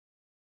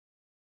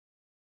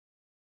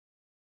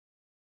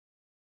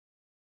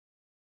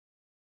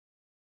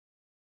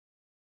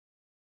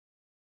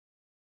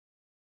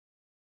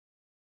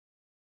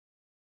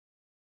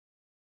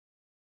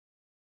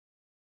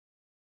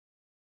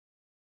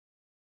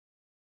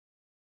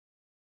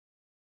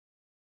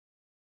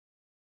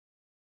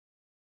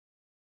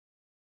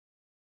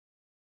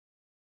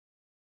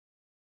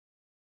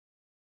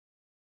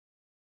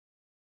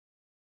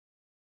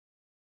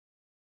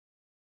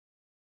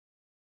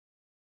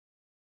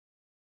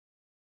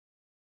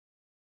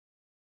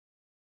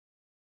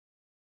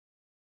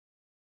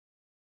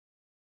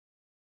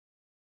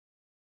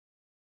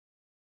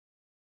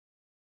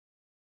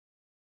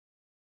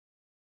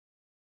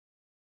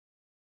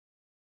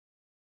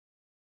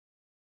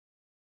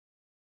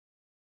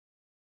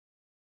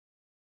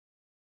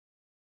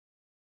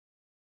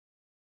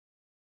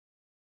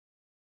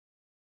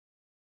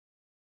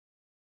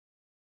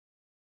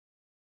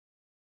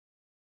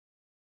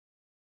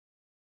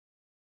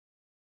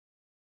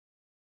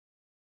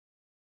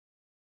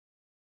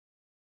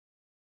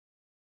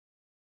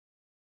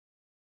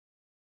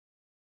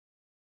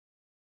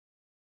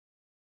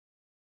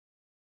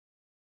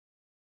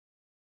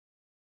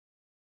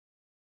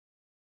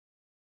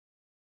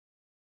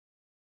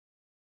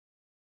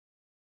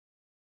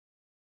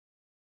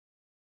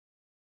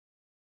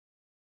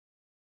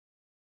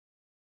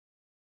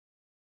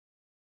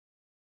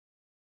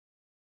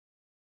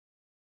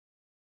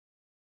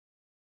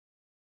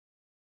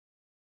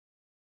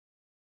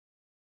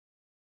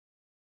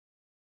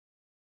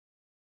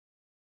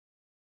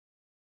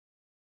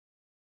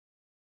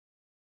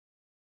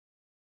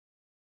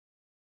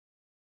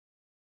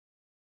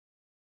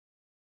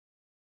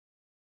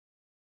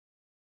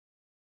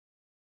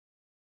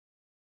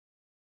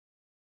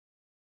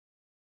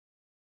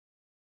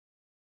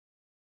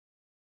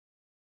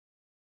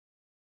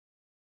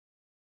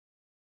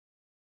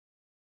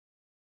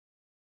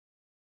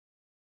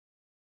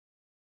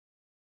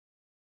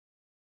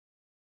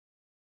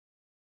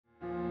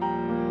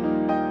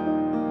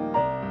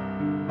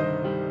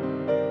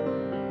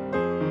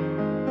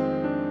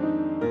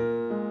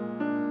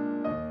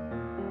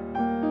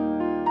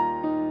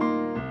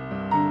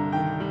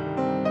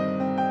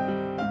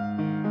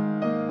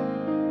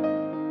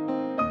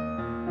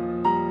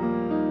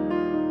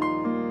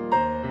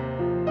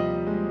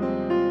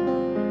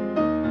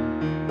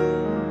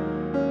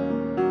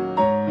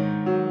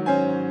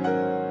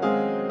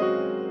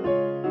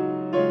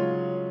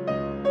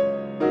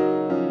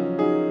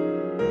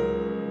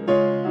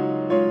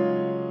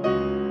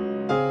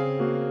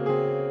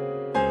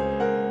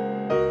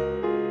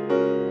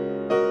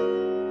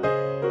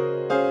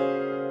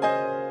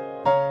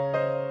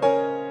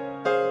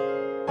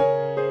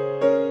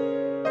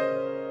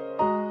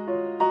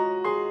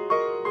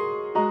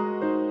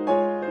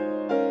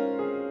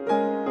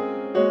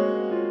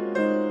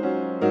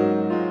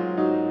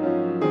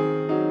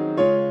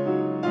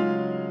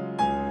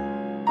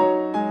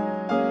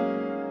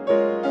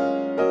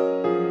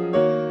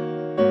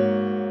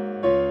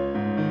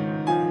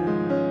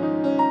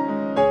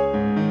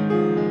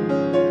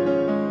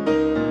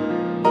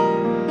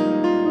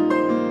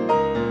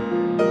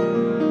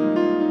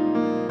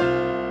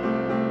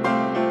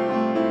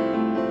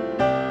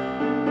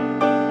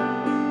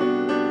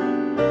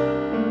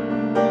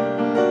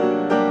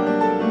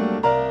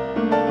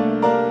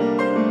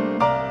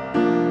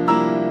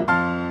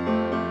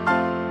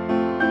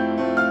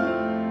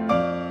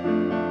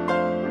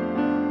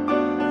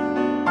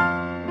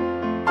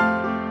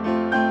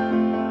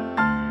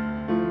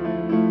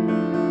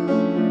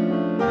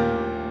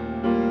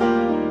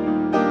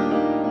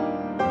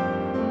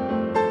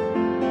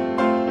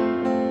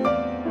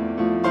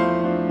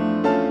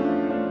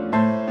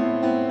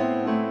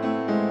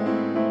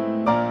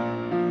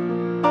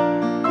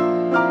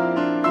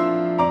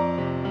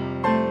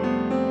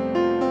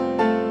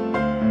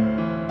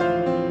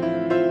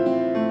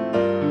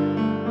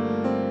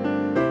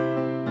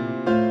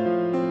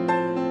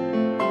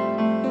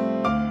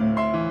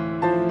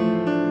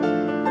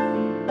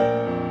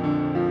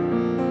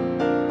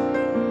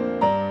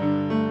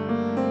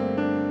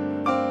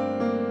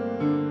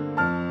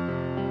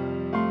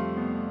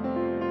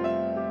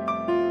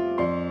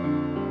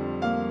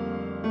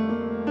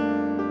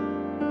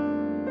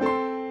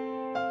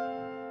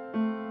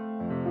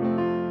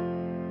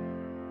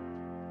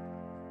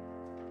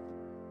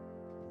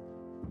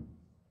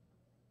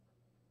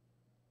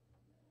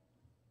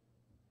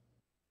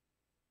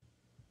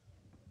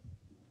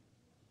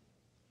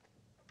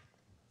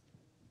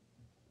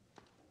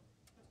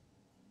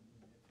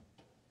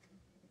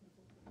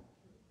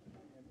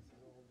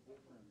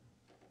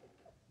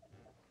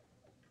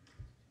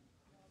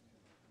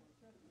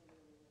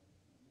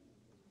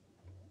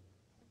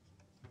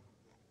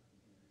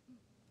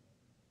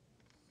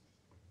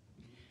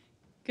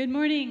Good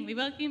morning. We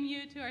welcome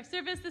you to our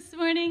service this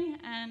morning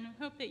and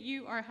hope that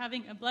you are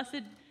having a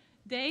blessed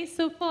day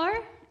so far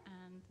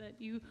and that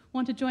you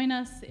want to join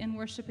us in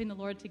worshiping the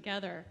Lord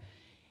together.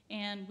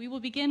 And we will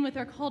begin with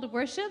our call to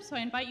worship, so I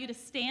invite you to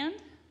stand.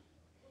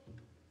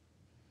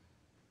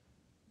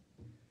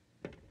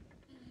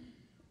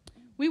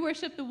 We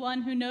worship the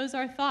one who knows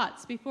our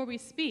thoughts before we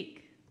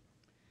speak.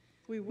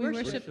 We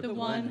worship the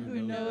one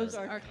who knows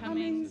our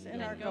comings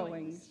and our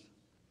goings.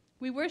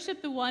 We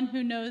worship the one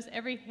who knows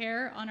every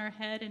hair on our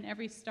head and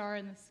every star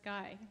in the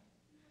sky.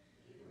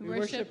 We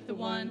worship the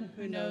one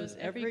who knows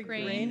every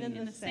grain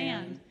in the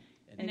sand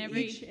and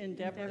every each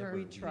endeavor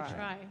we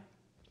try.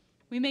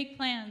 We make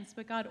plans,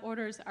 but God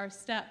orders our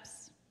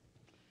steps.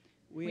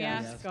 We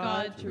ask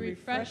God to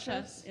refresh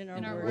us in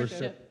our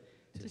worship,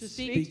 to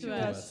speak to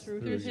us through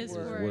His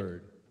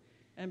word,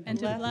 and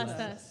to bless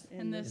us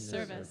in this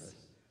service.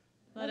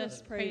 Let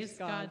us praise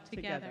God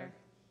together.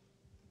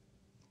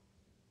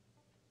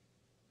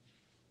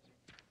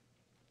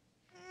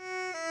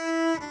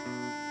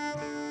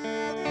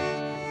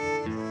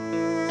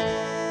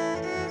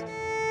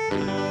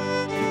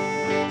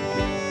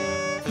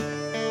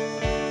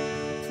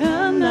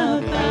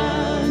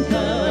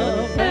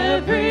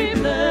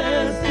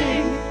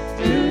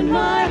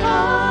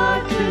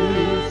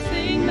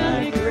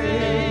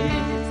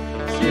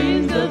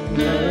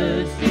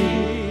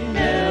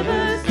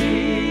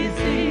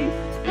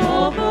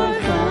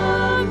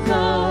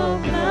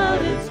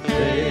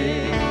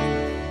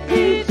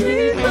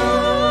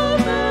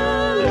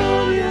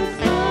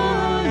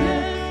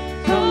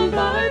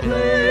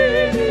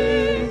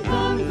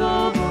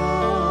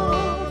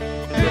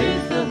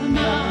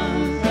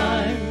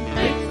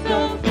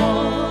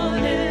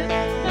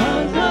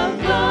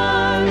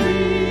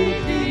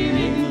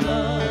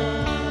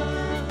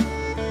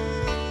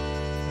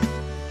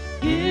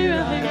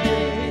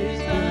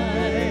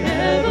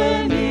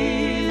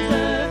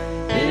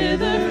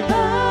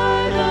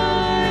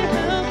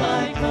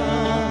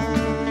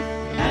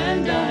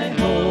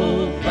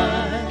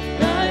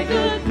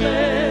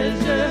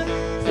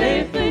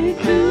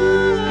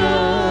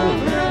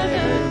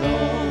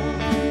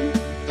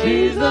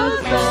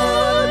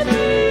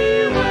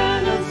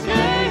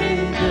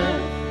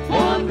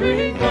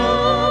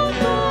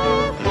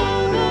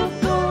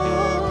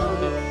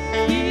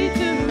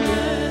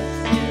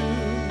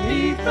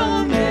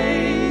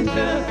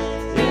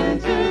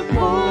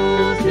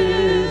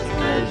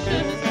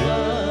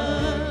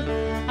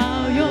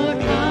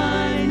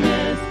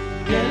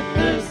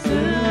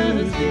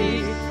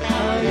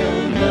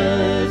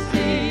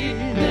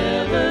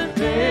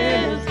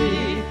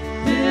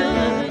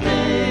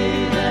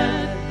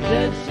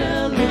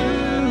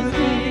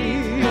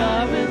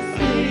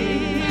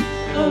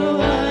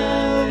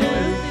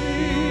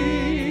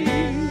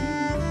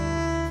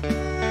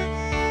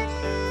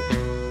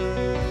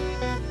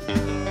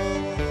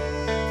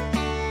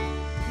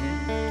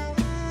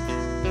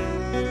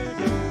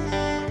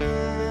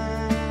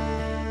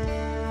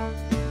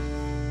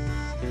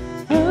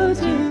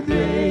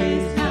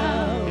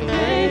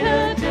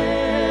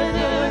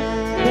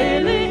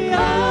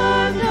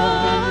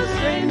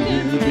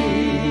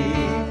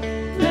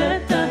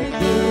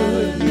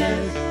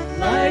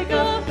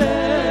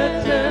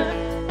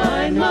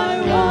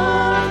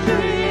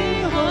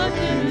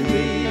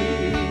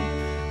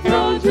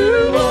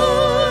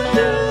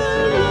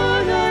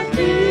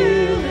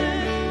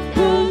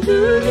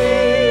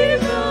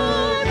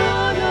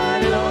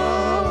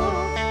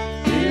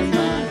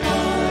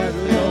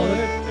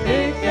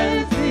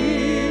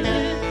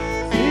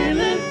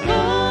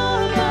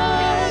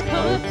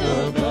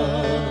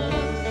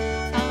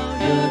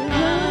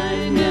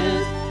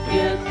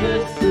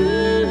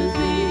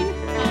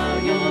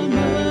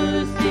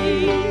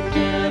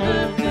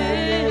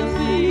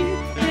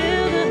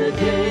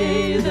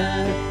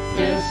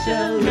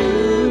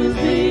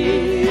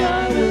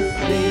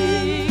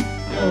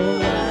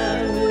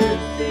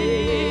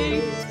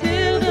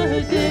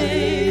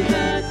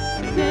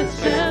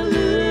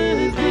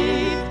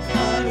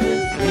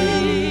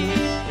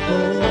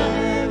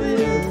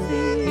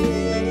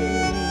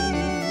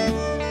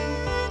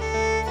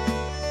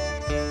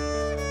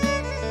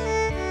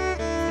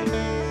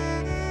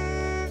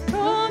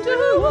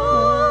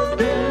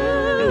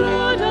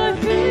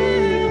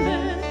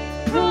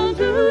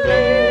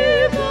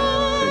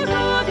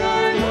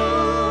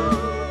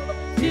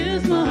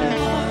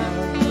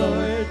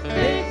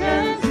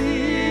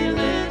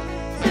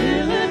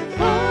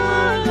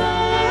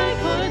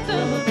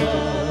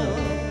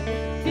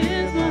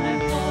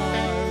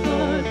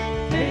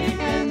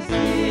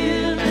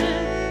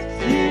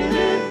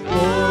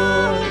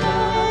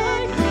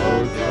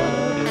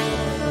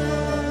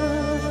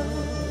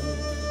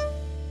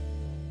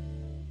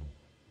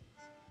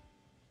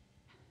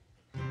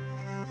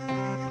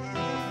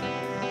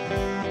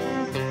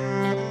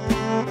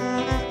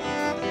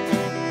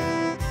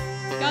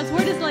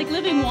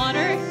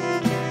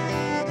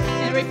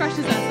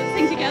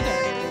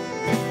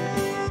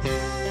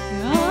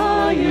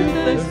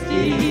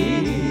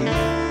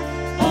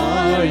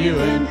 Are you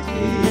empty?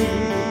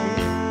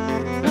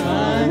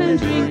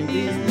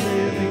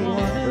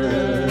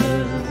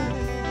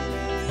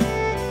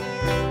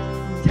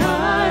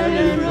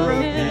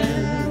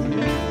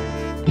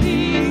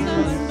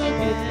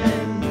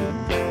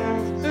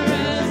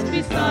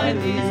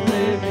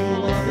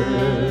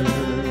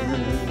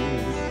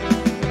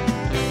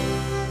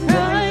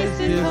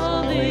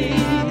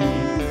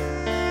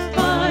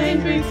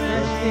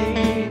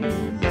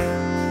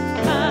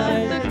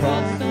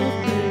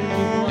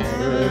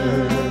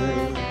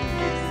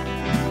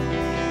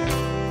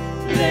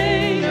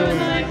 lay your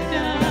life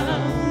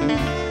down.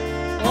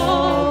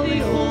 All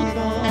the old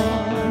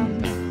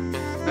ones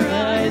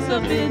rise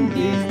up in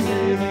these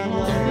living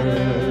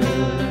waters.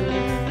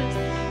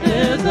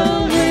 There's a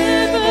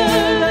river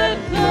that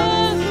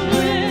flows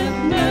with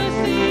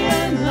mercy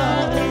and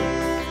love,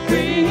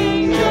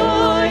 bringing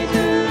joy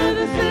to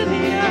the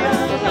city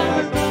of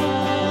our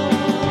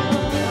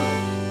God.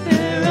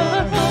 There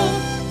are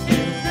hopes,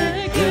 it's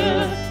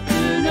secure,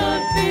 do not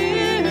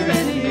fear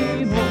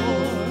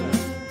anymore.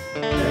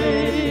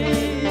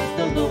 Praise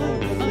the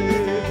Lord,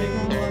 living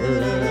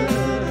waters.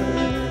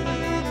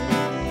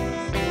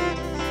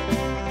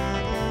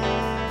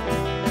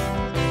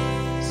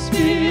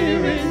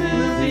 Spirit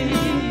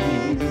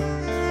moving,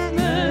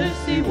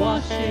 mercy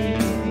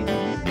washing,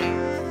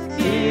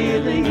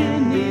 healing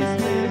in these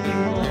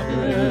living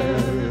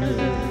waters.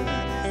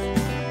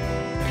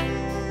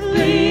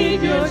 Lead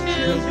your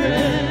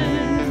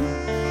children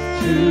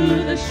to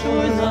the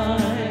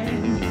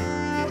shoreline.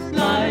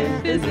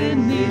 Life is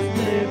in these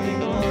living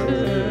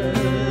waters.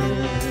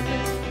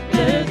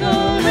 There's a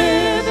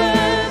river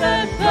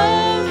that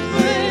flows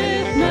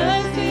with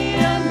mercy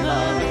and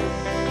love,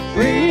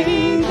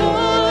 bringing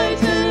joy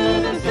to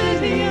the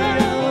city of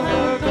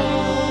our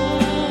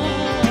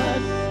God.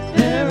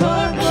 There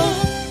are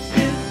hopes,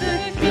 it's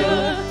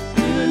secure,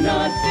 do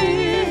not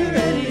fear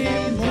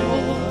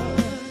anymore.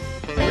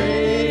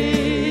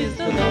 Praise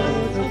the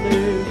Lord, the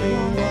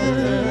living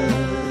waters.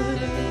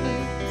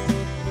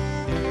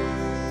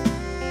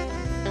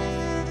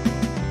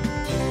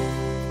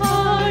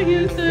 Are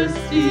you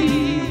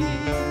thirsty?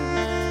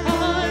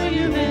 Are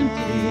you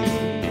empty?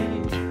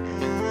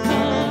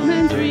 Come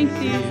and drink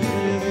these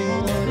living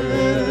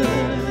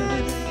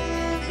waters.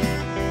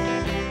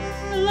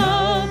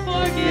 Love,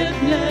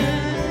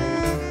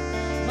 forgiveness,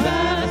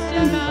 vast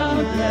and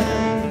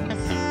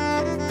boundless.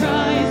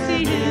 Christ, He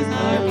is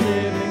our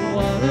living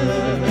water.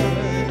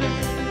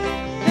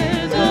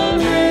 There's a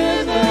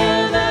river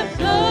that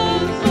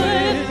flows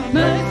with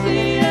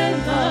mercy and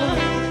love,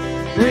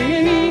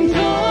 bringing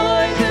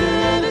joy to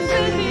the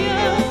city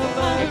of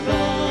our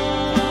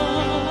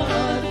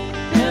God.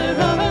 There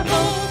are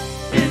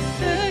hopes, it's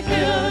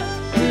secure,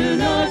 do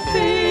not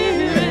fear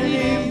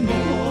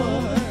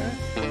anymore.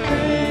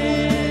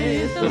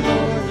 Praise the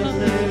Lord, the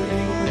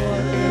living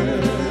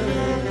waters.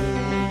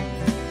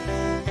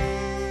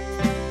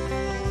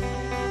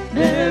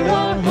 There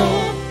are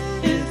hopes,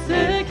 it's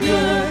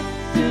secure,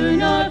 do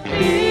not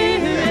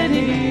fear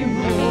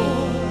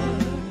anymore.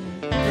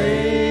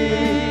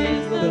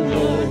 Praise the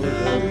Lord, the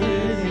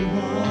living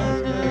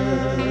waters.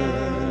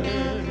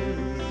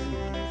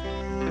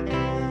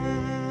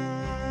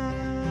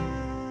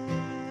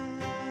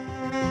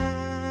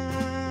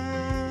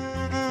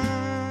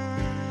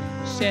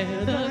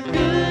 Share the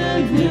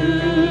good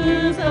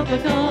news of the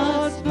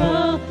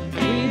gospel.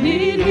 We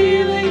need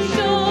healing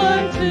shore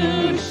to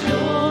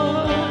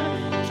shore.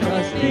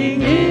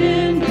 Trusting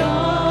in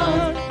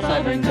God's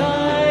sovereign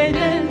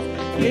guidance,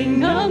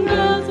 kingdom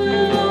bells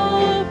will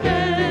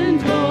open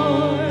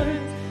doors.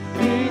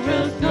 We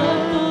trust not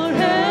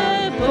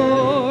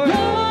forevermore.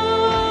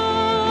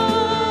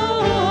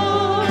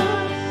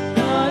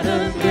 God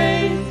of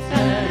grace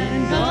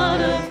and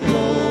God of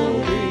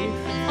glory,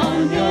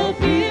 on your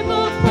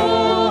people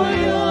pour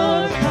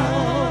your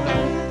power.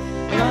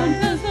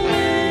 Grant us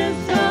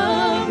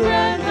wisdom,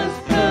 grant us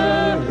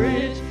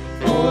courage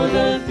for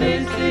the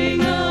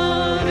facing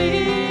of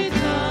each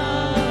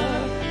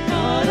hour.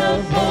 God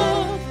of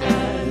hope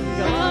and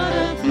God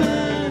of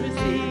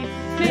mercy,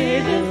 may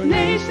this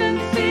nation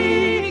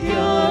seek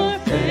your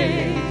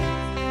face.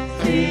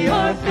 See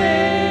our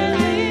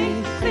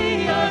failings,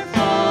 see our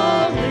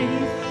falling.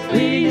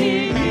 We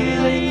need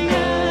healing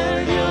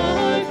and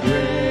your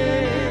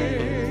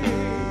grace.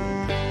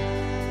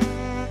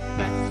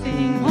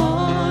 Pressing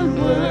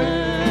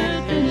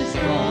onward, finish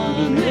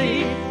strongly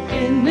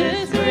in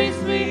this race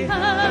we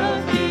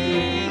have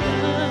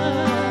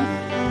begun.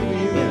 We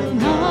will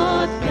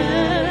not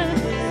let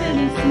sin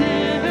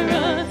ensnare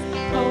us.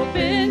 Hope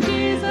in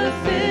Jesus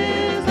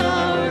is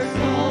our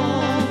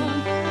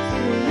song.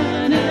 Soon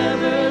an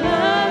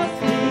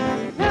everlasting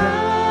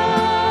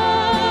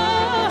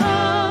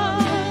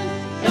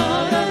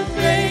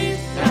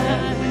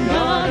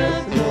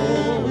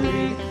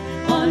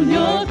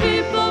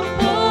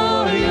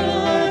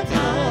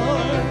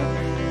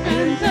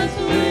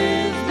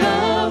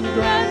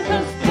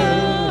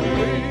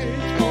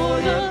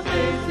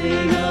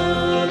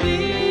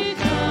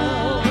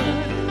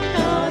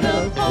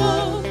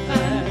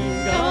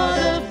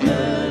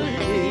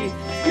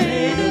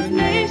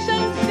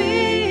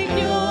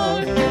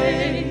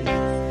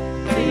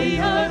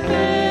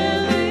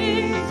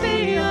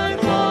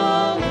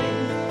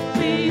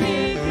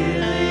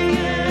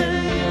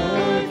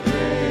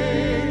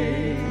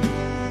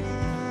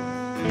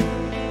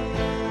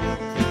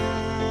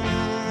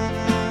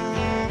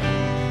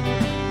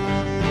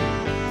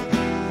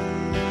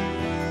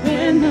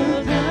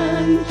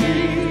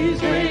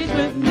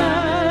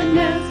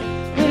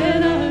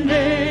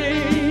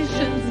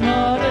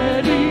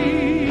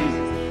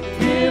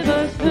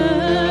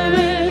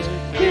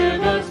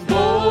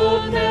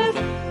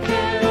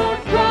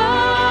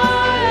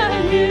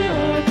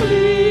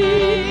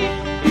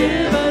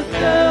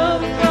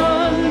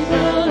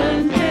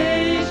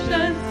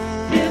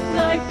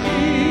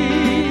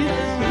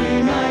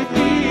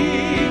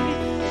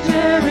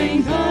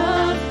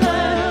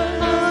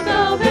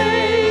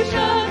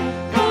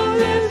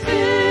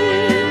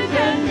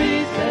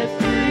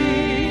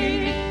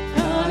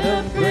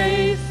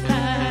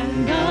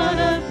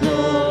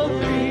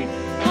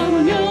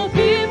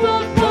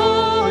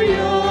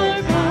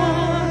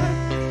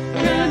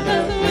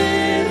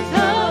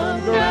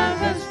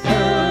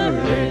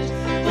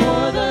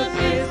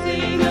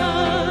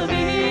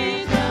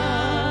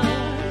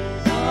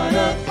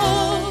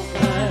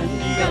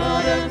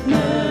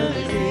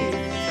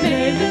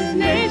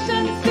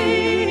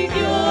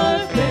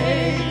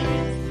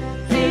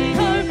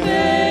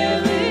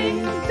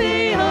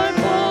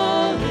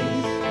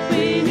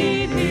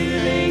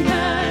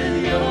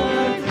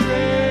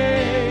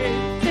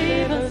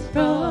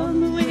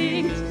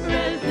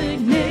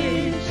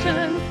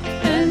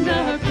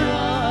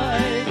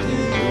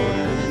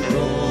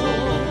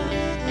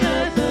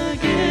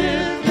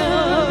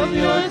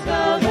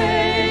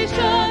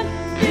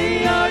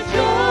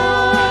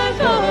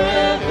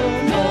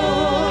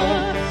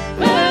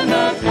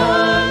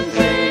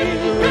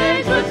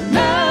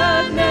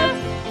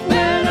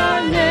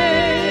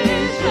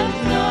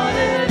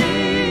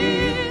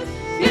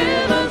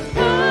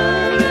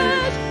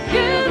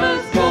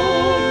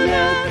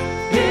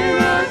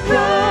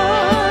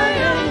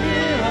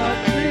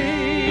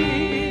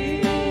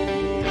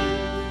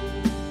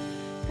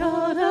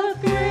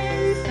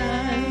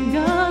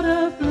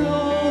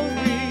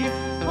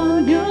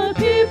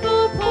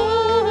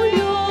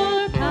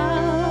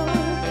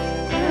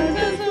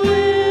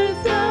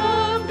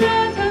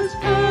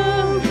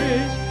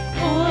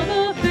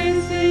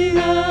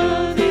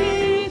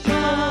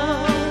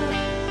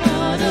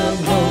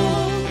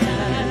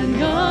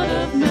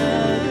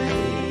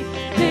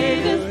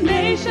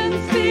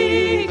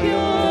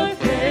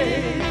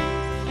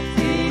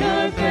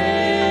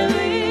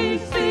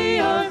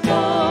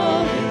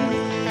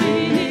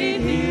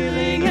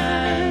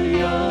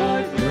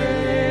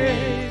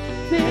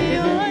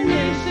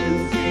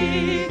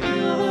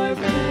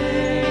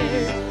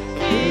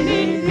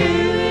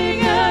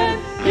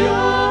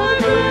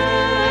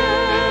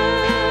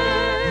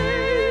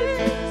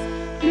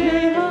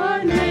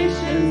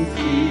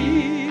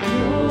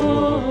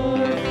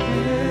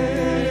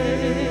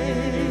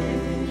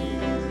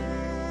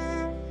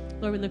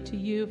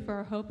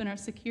hope and our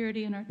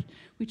security, and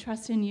we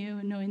trust in you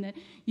and knowing that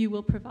you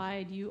will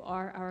provide. You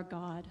are our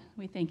God.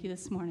 We thank you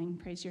this morning.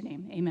 Praise your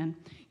name. Amen.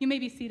 You may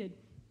be seated.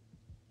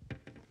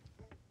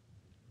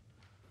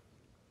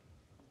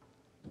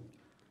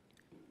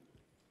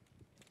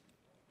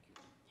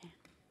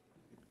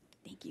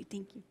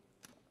 Thank you.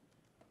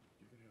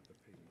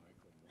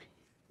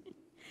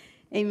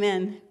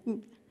 Amen.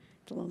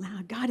 It's a little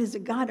loud. God is a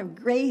God of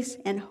grace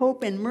and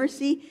hope and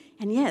mercy.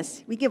 And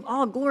yes, we give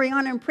all glory,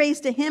 honor, and praise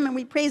to him, and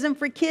we praise him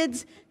for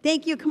kids.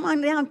 Thank you. Come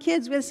on down,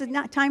 kids. This is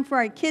not time for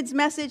our kids'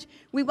 message.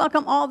 We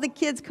welcome all the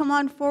kids. Come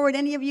on forward.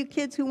 Any of you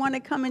kids who want to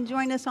come and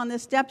join us on the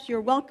steps,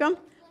 you're welcome.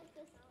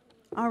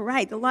 All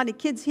right. A lot of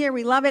kids here.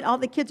 We love it. All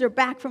the kids are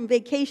back from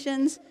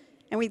vacations.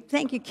 And we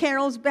thank you.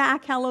 Carol's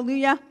back.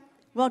 Hallelujah.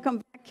 Welcome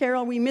back,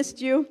 Carol. We missed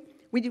you.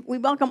 We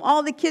welcome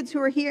all the kids who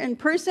are here in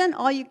person,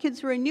 all you kids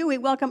who are new. We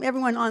welcome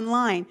everyone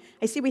online.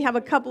 I see we have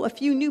a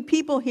few new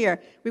people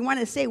here. We want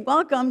to say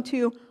welcome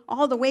to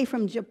all the way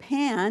from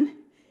Japan.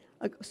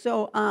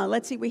 So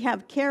let's see, we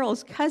have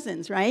Carol's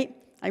cousins, right?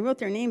 I wrote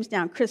their names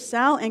down,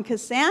 Chriselle and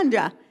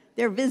Cassandra.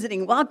 They're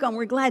visiting. Welcome.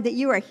 We're glad that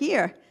you are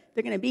here.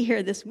 They're going to be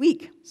here this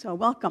week, so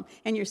welcome.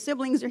 And your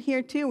siblings are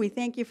here too. We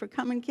thank you for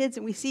coming, kids.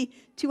 And we see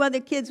two other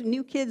kids,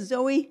 new kids,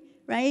 Zoe,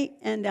 right?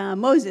 And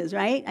Moses,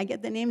 right? I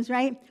get the names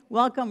right?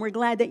 Welcome. We're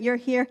glad that you're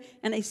here.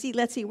 And I see,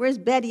 let's see, where's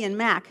Betty and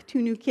Mac?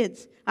 Two new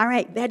kids. All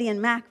right, Betty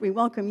and Mac, we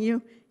welcome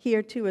you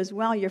here too as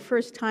well, your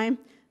first time.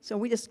 So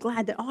we're just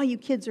glad that all you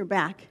kids are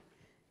back.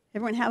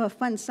 Everyone have a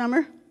fun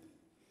summer?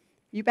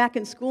 You back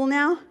in school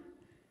now?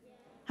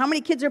 How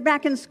many kids are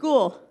back in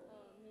school?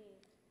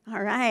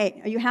 All right.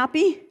 Are you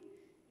happy?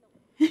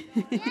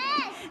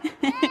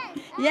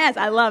 Yes,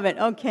 I love it.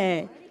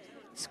 Okay.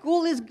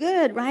 School is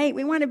good, right?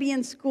 We want to be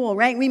in school,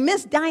 right? We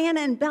miss Diana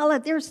and Bella.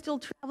 They're still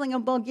traveling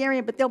in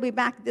Bulgaria, but they'll be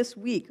back this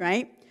week,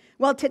 right?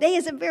 Well, today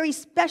is a very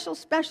special,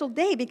 special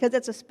day because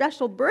it's a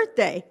special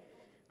birthday.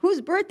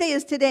 Whose birthday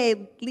is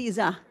today,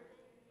 Lisa?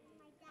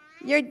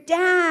 Your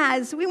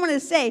dad's. So we want to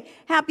say,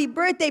 happy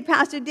birthday,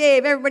 Pastor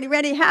Dave. Everybody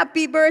ready?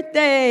 Happy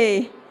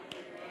birthday.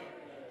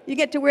 You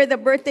get to wear the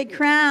birthday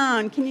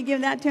crown. Can you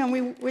give that to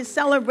him? We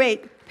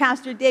celebrate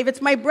Pastor Dave.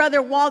 It's my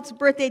brother Walt's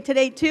birthday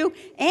today, too.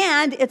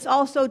 And it's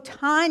also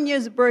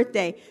Tanya's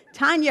birthday.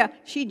 Tanya,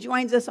 she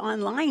joins us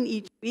online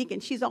each week,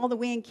 and she's all the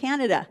way in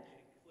Canada.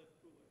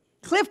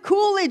 Cliff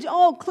Coolidge.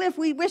 Oh, Cliff,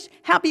 we wish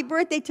happy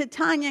birthday to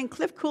Tanya and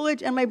Cliff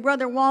Coolidge and my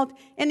brother Walt.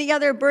 Any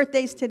other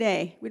birthdays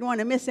today? We don't want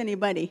to miss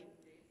anybody.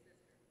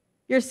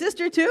 Your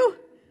sister, too?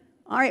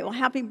 All right, well,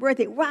 happy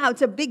birthday. Wow,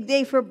 it's a big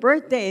day for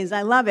birthdays.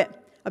 I love it.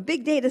 A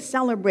big day to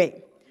celebrate.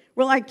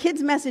 Well, our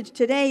kids' message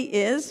today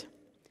is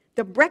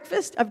the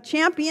breakfast of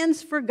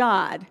champions for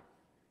God.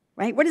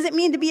 Right? What does it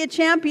mean to be a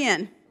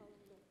champion?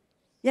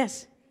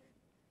 Yes.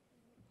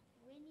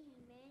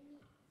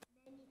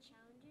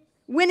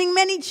 Winning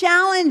many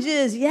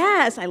challenges.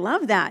 Yes, I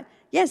love that.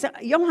 Yes,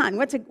 Johan,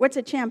 what's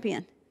a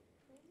champion?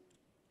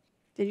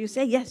 Did you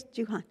say yes,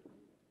 Johan?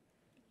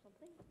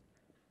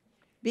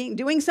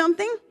 Doing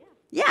something?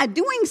 Yeah,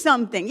 doing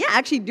something. Yeah,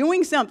 actually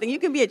doing something. You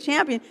can be a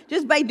champion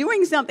just by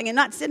doing something and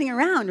not sitting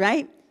around,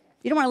 right?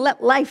 You don't want to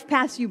let life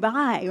pass you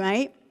by,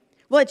 right?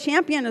 Well, a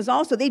champion is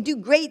also, they do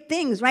great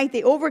things, right?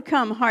 They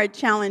overcome hard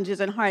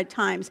challenges and hard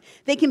times.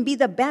 They can be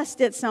the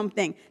best at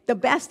something, the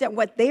best at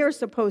what they are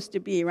supposed to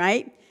be,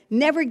 right?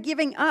 Never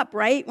giving up,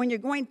 right? When you're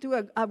going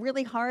through a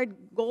really hard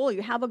goal,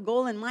 you have a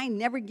goal in mind,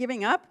 never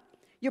giving up.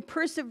 You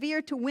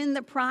persevere to win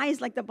the prize,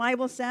 like the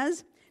Bible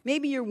says.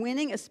 Maybe you're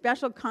winning a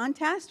special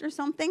contest or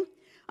something.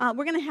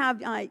 We're going to have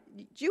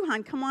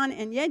Juhan come on,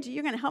 and Yeji,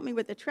 you're going to help me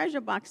with the treasure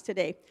box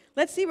today.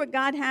 Let's see what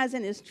God has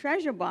in his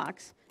treasure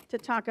box to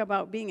talk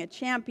about being a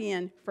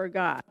champion for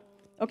God.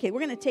 Okay,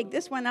 we're going to take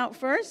this one out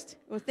first.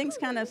 Well, things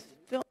kind of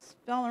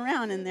fell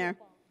around in there.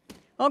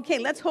 Okay,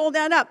 let's hold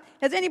that up.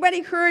 Has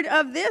anybody heard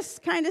of this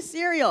kind of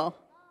cereal?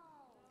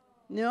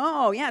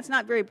 No, yeah, it's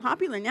not very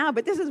popular now,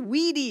 but this is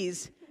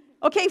Wheaties.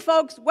 Okay,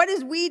 folks, what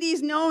is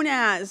Wheaties known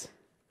as?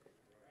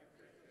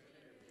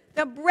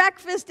 The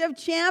breakfast of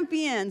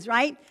champions,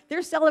 right?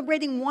 They're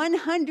celebrating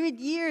 100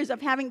 years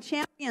of having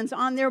champions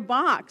on their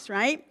box,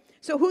 right?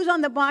 So who's on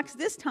the box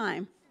this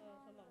time?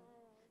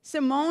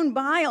 Simone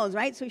Biles,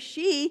 right? So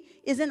she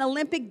is an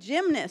Olympic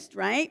gymnast,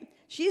 right?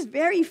 She's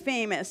very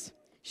famous.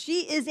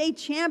 She is a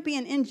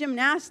champion in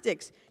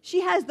gymnastics.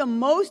 She has the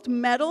most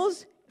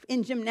medals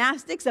in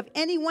gymnastics of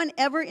anyone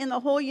ever in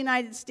the whole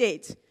United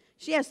States.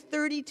 She has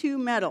 32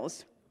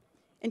 medals.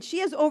 And she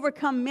has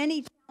overcome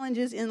many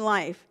challenges in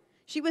life.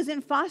 She was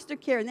in foster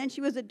care, and then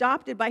she was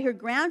adopted by her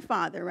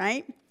grandfather,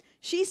 right?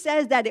 She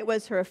says that it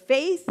was her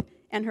faith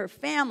and her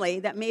family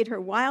that made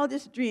her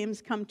wildest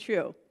dreams come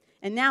true.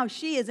 And now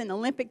she is an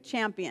Olympic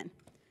champion.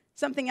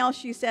 Something else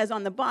she says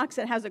on the box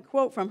that has a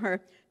quote from her: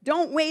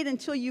 "Don't wait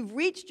until you've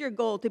reached your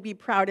goal to be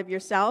proud of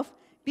yourself.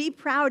 Be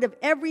proud of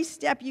every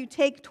step you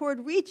take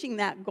toward reaching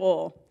that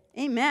goal."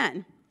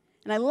 Amen.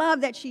 And I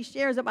love that she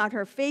shares about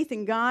her faith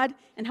in God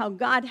and how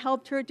God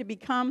helped her to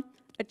become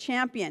a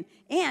champion.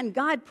 And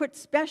God put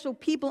special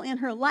people in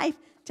her life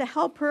to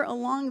help her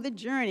along the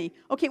journey.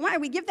 Okay, why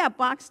don't we give that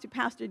box to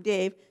Pastor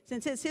Dave,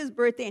 since it's his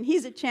birthday and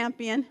he's a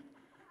champion.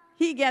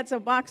 He gets a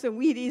box of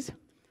Wheaties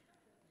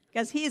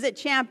because he's a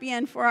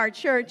champion for our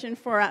church and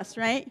for us,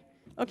 right?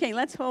 Okay,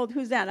 let's hold.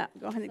 Who's that up?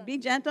 Go ahead. Be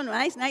gentle.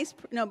 Nice.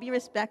 No, be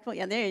respectful.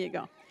 Yeah, there you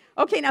go.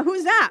 Okay, now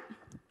who's that?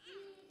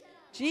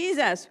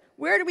 Jesus.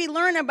 Where do we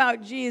learn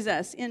about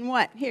Jesus? In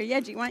what? Here,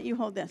 Yeji, why don't you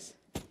hold this?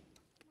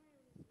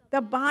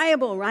 The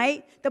Bible,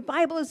 right? The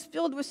Bible is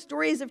filled with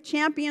stories of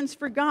champions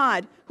for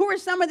God. Who are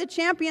some of the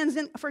champions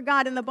for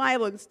God in the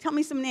Bible? Tell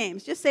me some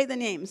names. Just say the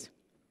names.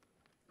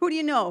 Who do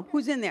you know?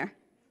 Who's in there?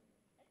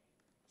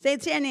 Say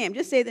a name.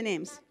 Just say the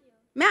names.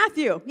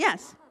 Matthew,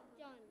 yes.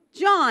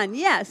 John,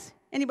 yes.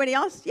 Anybody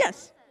else?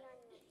 Yes.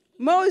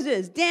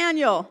 Moses,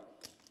 Daniel.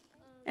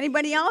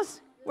 Anybody else?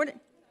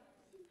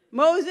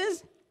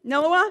 Moses,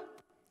 Noah,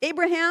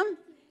 Abraham.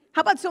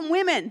 How about some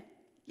women?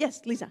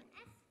 Yes, Lisa.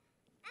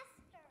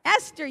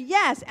 Esther,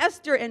 yes.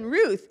 Esther and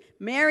Ruth.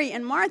 Mary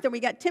and Martha.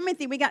 We got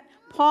Timothy. We got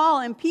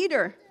Paul and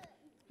Peter.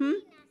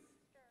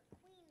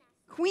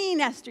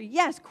 Queen Esther,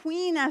 yes,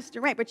 Queen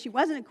Esther, right, but she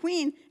wasn't a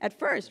queen at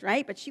first,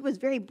 right, but she was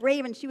very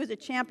brave and she was a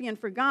champion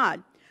for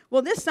God.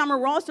 Well, this summer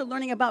we're also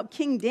learning about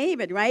King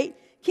David, right?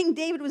 King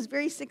David was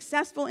very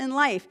successful in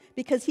life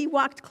because he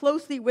walked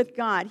closely with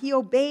God. He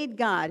obeyed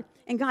God,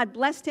 and God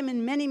blessed him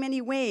in many,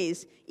 many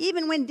ways.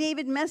 Even when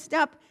David messed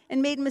up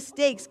and made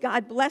mistakes,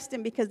 God blessed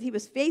him because he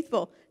was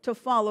faithful to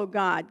follow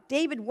God.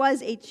 David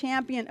was a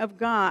champion of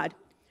God.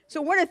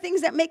 So what are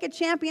things that make a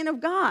champion of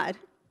God?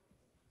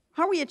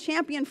 How are we a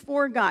champion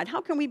for God?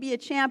 How can we be a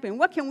champion?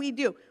 What can we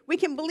do? We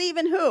can believe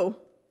in who?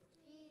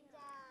 Jesus.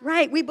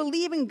 Right, we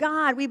believe in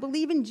God. We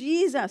believe in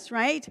Jesus,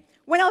 right?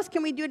 What else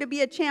can we do to be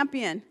a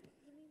champion?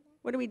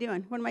 What are we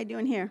doing? What am I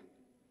doing here?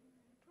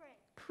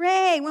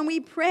 Pray. When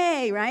we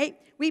pray, right?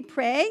 We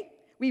pray.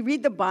 We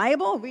read the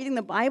Bible. Reading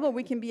the Bible,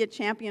 we can be a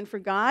champion for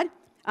God.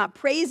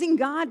 Praising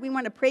God, we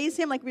want to praise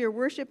Him like we were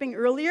worshiping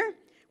earlier.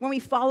 When we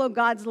follow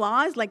God's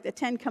laws, like the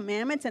 10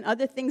 Commandments and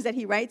other things that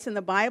He writes in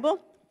the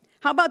Bible.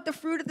 How about the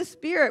fruit of the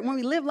Spirit? When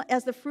we live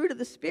as the fruit of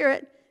the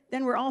Spirit,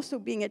 then we're also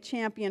being a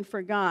champion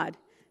for God.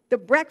 The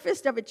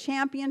breakfast of a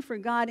champion for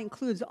God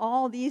includes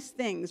all these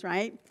things,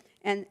 right?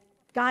 And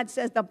God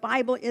says the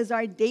Bible is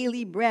our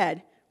daily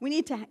bread. We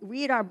need to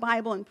read our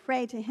Bible and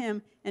pray to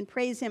Him and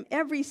praise Him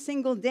every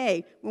single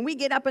day. When we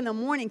get up in the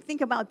morning,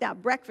 think about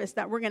that breakfast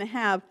that we're going to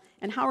have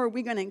and how are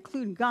we going to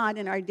include God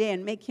in our day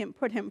and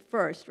put Him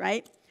first,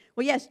 right?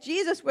 Well, yes,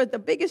 Jesus was the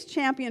biggest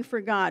champion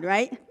for God,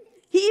 right?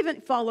 He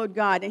even followed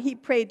God, and he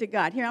prayed to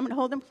God. Here, I'm going to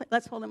hold him.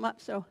 Let's hold him up.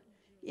 So,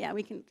 yeah,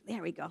 we can.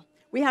 There we go.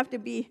 We have to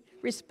be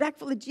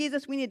respectful of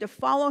Jesus. We need to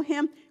follow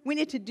him. We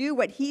need to do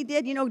what he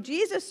did. You know,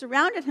 Jesus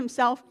surrounded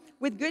himself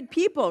with good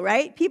people,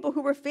 right? People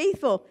who were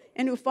faithful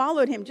and who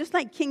followed him, just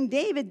like King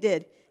David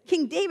did.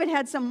 King David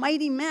had some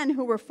mighty men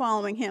who were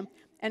following him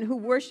and who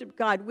worshiped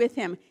God with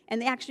him, and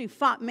they actually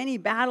fought many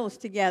battles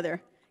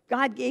together.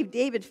 God gave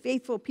David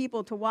faithful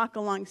people to walk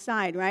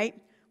alongside,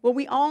 right? Well,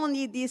 we all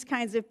need these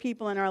kinds of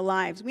people in our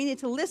lives. We need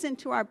to listen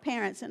to our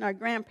parents and our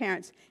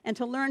grandparents and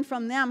to learn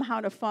from them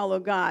how to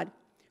follow God.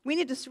 We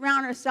need to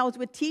surround ourselves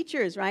with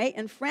teachers, right,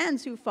 and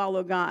friends who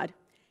follow God.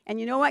 And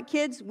you know what,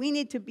 kids? We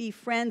need to be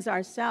friends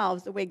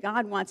ourselves the way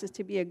God wants us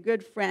to be a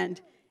good friend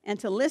and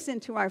to listen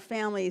to our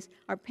families,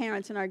 our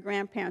parents and our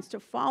grandparents, to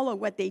follow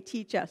what they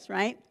teach us,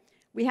 right?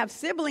 We have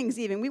siblings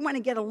even. We want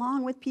to get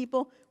along with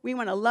people. We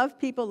want to love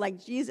people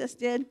like Jesus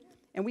did.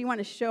 And we want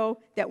to show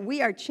that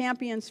we are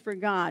champions for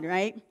God,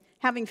 right?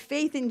 Having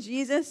faith in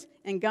Jesus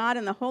and God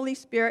and the Holy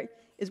Spirit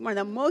is one of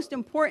the most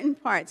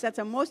important parts. That's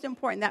the most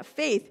important. That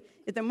faith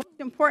is the most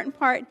important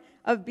part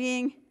of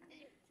being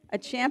a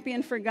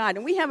champion for God.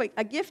 And we have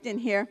a gift in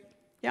here.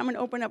 Yeah, I'm going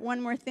to open up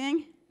one more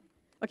thing.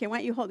 Okay, why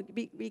don't you hold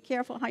it? Be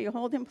careful how you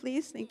hold him,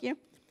 please. Thank you.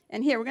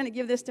 And here, we're going to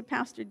give this to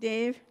Pastor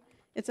Dave.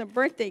 It's a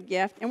birthday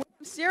gift. And we'll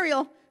have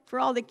cereal for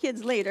all the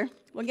kids later.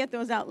 We'll get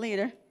those out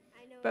later.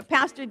 But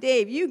Pastor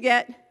Dave, you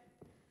get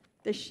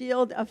the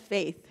shield of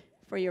faith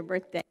for your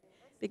birthday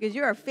because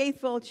you're a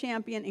faithful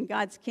champion in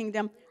God's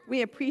kingdom.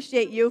 We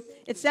appreciate you.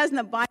 It says in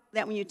the Bible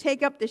that when you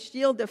take up the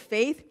shield of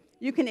faith,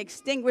 you can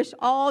extinguish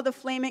all the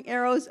flaming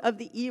arrows of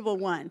the evil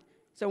one.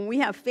 So when we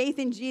have faith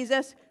in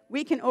Jesus,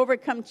 we can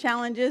overcome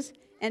challenges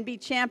and be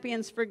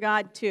champions for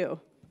God too.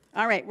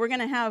 All right, we're going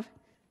to have,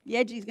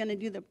 Yeji's going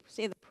to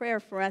say the prayer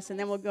for us, and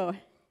then we'll go.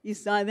 You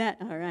saw that?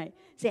 All right.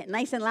 Say it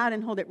nice and loud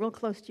and hold it real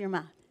close to your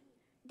mouth.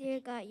 Dear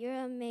God,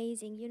 you're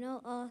amazing. You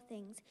know all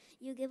things.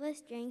 You give us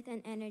strength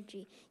and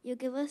energy. You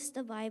give us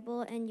the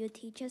Bible, and you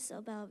teach us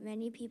about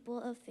many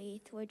people of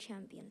faith who are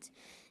champions.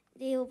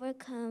 They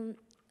overcame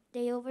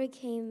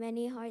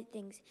many hard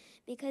things.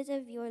 Because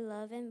of your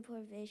love and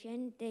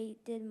provision, they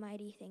did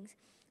mighty things.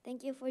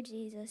 Thank you for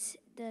Jesus,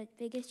 the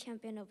biggest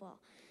champion of all.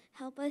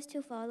 Help us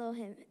to follow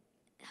him.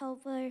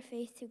 Help our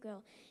faith to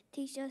grow.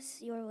 Teach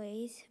us your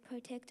ways.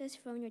 Protect us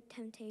from your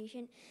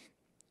temptation.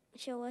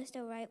 Show us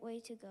the right way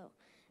to go.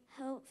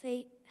 Help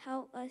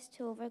us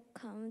to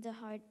overcome the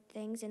hard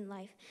things in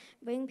life.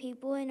 Bring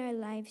people in our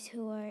lives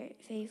who are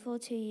faithful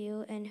to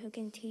you and who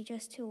can teach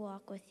us to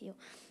walk with you.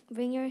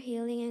 Bring your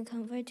healing and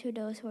comfort to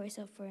those who are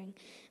suffering.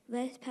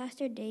 Bless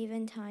Pastor Dave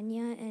and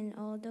Tanya and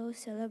all those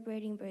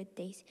celebrating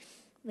birthdays.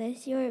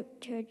 Bless your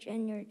church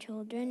and your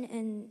children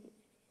and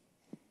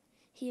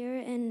here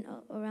and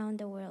around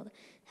the world.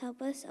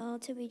 Help us all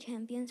to be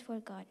champions for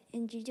God.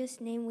 In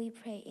Jesus' name we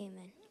pray,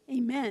 amen.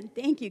 Amen.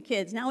 Thank you,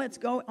 kids. Now let's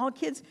go. All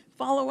kids,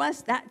 follow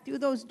us through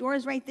those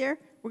doors right there.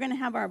 We're going to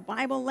have our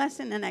Bible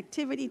lesson and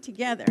activity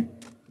together.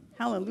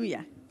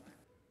 Hallelujah.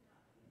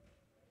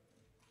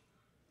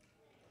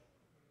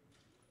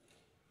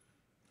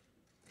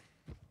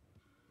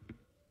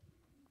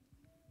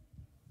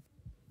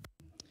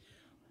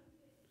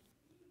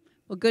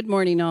 Well, good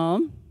morning,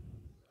 all.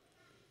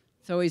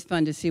 It's always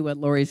fun to see what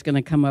Lori's going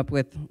to come up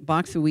with.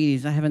 Box of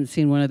Wheaties. I haven't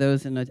seen one of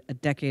those in a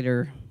decade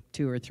or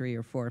 2 or 3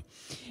 or 4.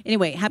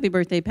 Anyway, happy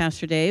birthday,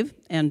 Pastor Dave,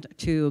 and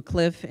to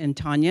Cliff and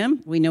Tanya.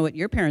 We know what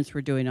your parents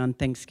were doing on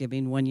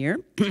Thanksgiving one year.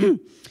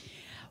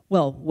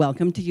 Well,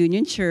 welcome to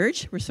Union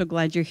Church. We're so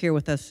glad you're here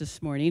with us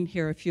this morning.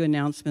 Here are a few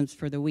announcements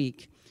for the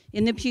week.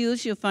 In the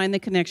pews, you'll find the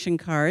connection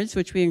cards,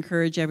 which we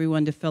encourage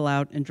everyone to fill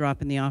out and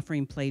drop in the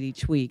offering plate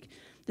each week.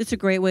 This is a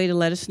great way to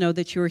let us know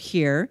that you're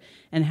here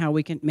and how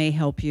we may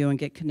help you and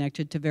get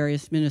connected to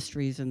various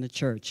ministries in the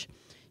church.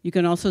 You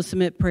can also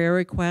submit prayer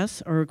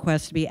requests or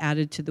requests to be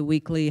added to the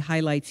weekly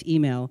highlights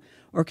email,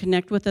 or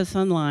connect with us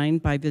online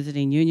by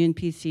visiting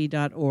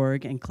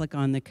unionpc.org and click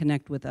on the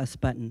Connect with Us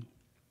button.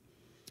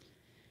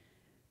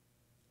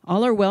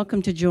 All are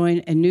welcome to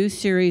join a new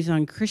series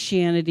on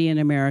Christianity in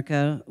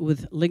America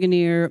with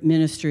Ligonier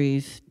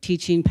Ministries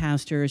teaching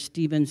pastor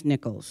Stevens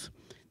Nichols.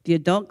 The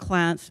adult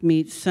class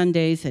meets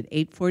Sundays at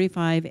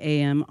 8:45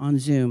 a.m. on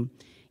Zoom.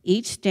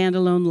 Each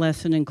standalone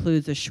lesson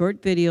includes a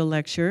short video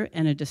lecture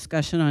and a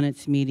discussion on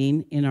its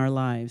meaning in our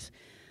lives.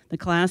 The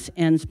class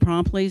ends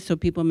promptly so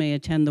people may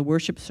attend the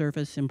worship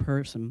service in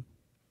person.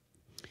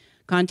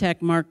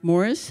 Contact Mark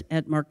Morris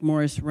at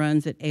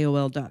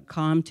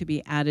markmorrisruns@aol.com to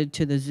be added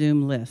to the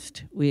Zoom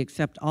list. We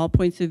accept all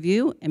points of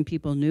view and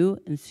people new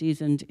and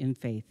seasoned in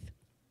faith.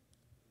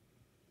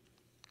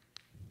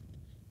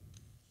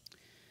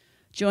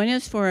 Join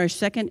us for our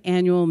second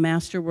annual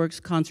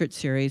Masterworks concert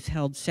series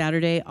held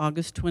Saturday,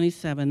 August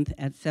 27th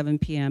at 7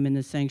 p.m. in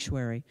the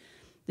sanctuary.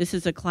 This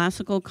is a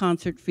classical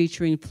concert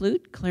featuring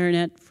flute,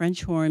 clarinet,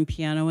 French horn,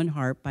 piano, and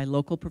harp by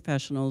local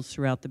professionals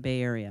throughout the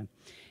Bay Area.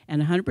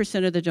 And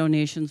 100% of the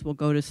donations will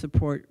go to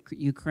support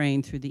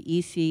Ukraine through the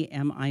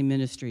ECMI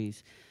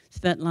Ministries.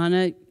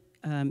 Svetlana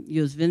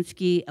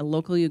Yozvinsky, a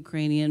local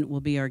Ukrainian,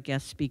 will be our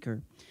guest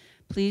speaker.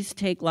 Please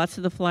take lots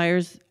of the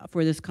flyers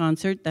for this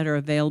concert that are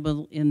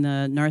available in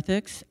the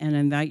narthex and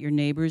invite your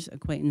neighbors,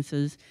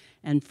 acquaintances,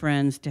 and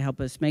friends to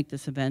help us make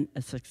this event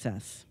a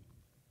success.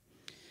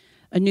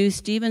 A new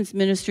Stevens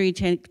Ministry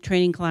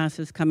training class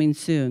is coming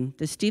soon.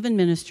 The Stevens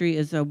Ministry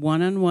is a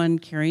one-on-one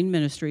caring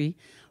ministry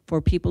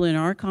for people in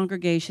our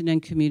congregation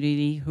and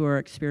community who are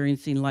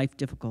experiencing life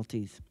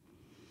difficulties.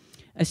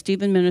 A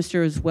Stevens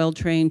minister is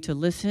well-trained to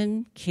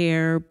listen,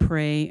 care,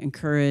 pray,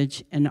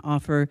 encourage, and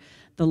offer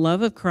the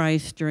love of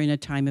Christ during a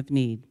time of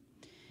need.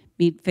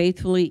 Meet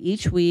faithfully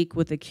each week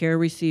with a care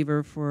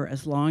receiver for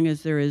as long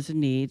as there is a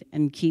need,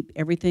 and keep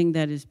everything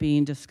that is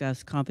being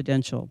discussed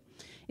confidential.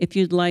 If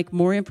you'd like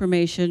more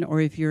information or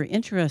if you're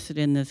interested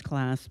in this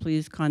class,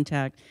 please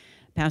contact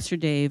Pastor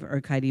Dave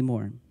or Heidi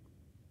Moore.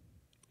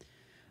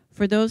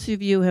 For those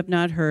of you who have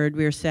not heard,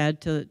 we are sad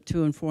to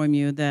inform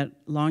you that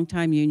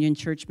longtime Union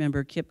Church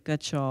member Kip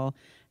Gutschall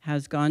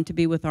has gone to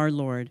be with our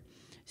Lord.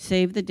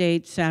 Save the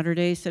date,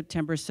 Saturday,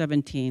 September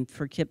 17th,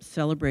 for Kip's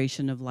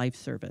celebration of life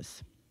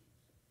service.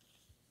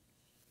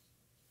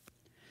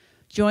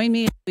 Join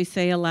me as we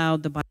say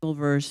aloud the Bible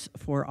verse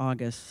for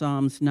August,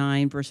 Psalms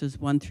 9, verses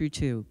 1 through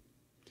 2.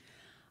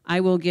 I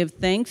will give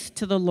thanks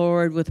to the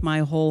Lord with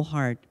my whole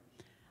heart.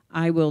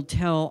 I will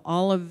tell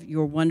all of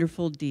your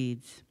wonderful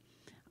deeds.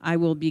 I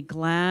will be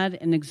glad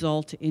and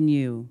exult in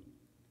you.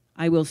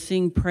 I will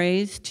sing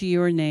praise to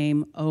your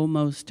name, O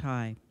Most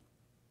High.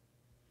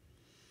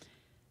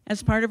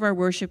 As part of our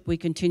worship, we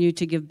continue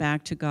to give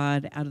back to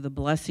God out of the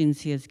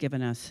blessings he has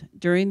given us.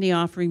 During the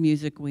offering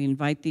music, we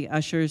invite the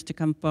ushers to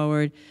come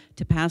forward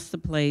to pass the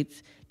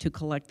plates to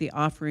collect the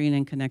offering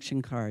and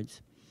connection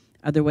cards.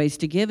 Other ways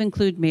to give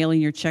include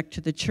mailing your check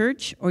to the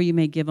church, or you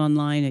may give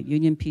online at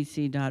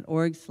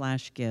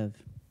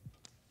unionpc.org/give.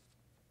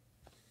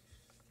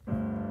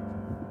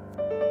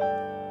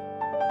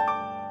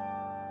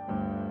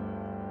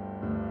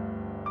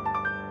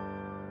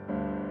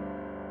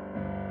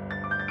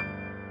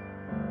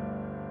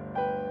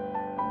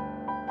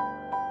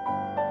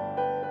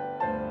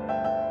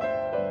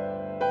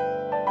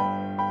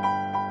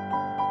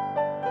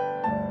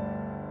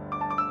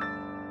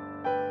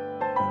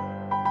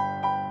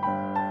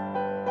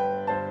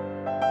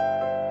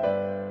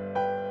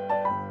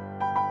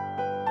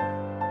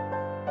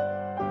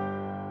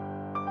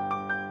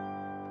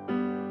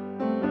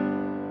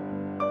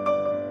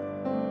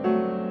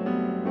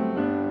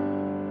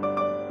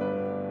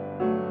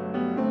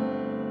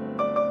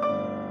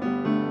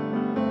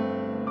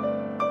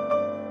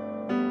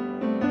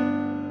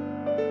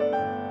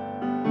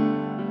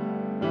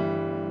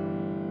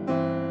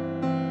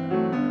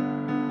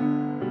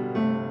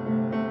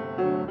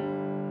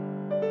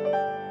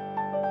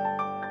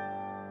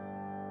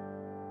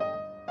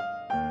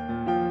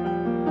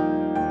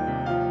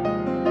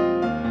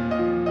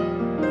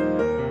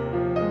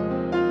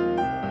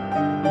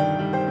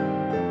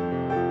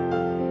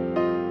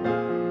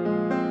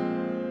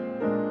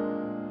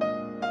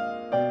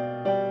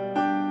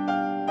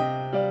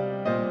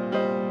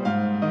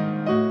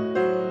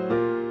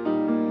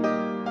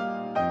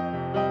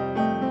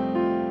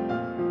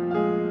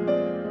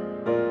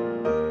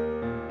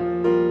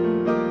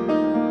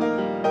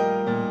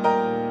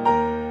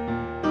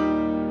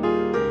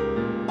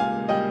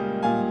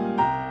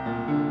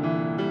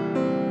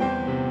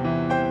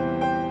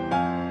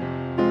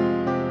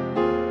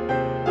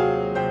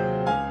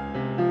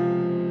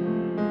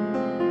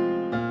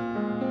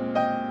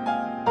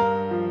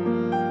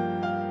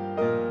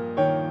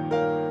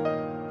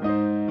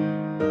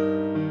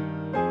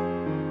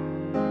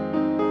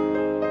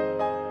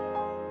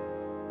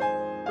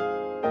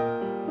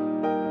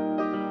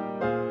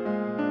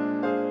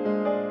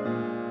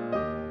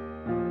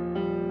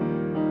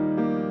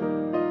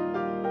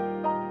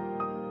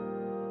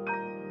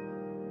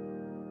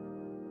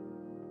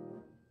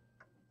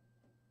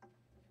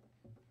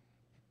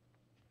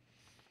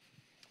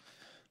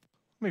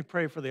 Let me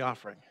pray for the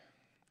offering.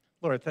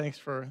 Lord, thanks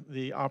for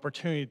the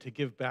opportunity to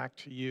give back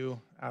to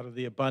you out of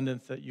the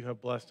abundance that you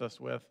have blessed us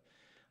with.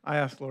 I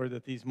ask, Lord,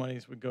 that these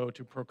monies would go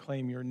to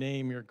proclaim your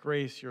name, your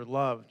grace, your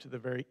love to the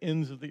very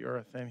ends of the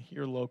earth and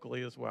here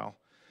locally as well.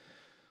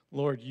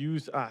 Lord,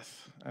 use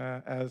us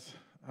as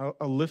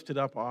a lifted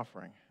up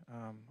offering,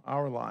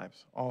 our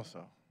lives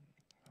also.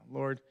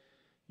 Lord,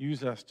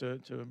 use us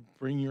to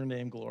bring your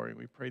name glory.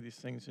 We pray these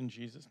things in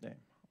Jesus'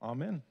 name.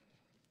 Amen.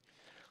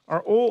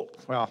 Our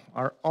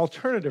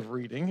alternative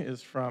reading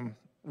is from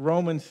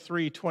Romans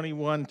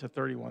 3:21 to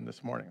 31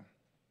 this morning.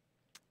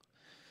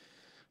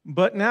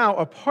 But now,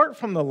 apart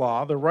from the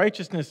law, the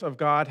righteousness of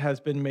God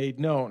has been made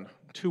known,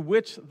 to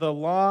which the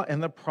law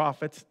and the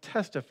prophets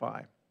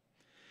testify.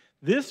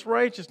 This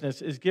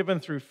righteousness is given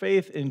through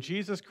faith in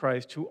Jesus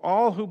Christ to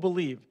all who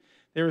believe.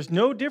 There is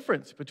no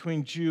difference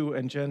between Jew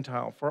and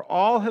Gentile, for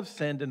all have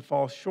sinned and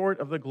fall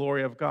short of the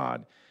glory of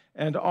God,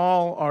 and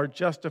all are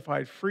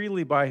justified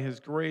freely by his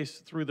grace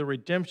through the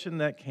redemption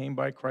that came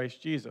by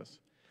Christ Jesus.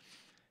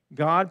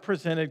 God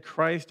presented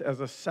Christ as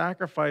a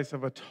sacrifice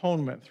of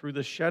atonement through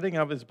the shedding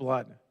of his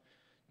blood,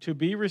 to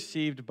be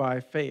received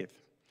by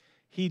faith.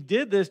 He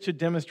did this to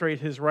demonstrate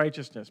his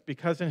righteousness,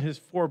 because in his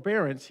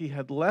forbearance he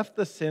had left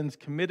the sins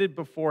committed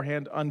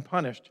beforehand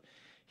unpunished.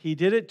 He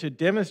did it to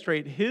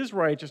demonstrate his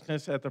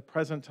righteousness at the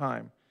present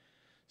time,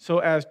 so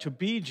as to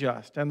be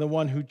just and the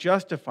one who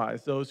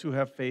justifies those who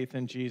have faith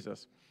in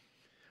Jesus.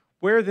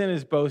 Where then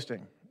is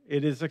boasting?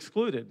 It is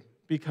excluded.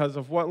 Because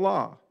of what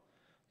law?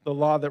 The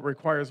law that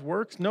requires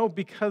works? No,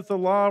 because the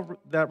law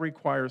that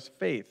requires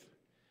faith.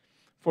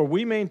 For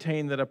we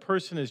maintain that a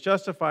person is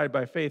justified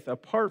by faith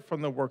apart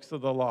from the works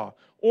of the law.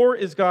 Or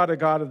is God a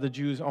God of the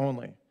Jews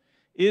only?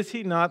 Is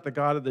he not the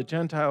God of the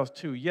Gentiles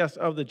too? Yes,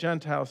 of the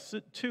Gentiles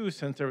too,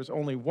 since there is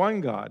only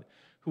one God,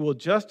 who will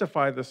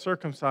justify the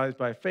circumcised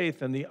by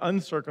faith and the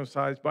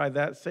uncircumcised by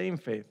that same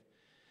faith.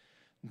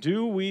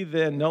 Do we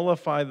then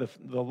nullify the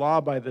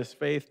law by this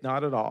faith?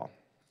 Not at all.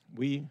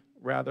 We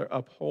rather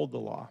uphold the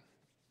law.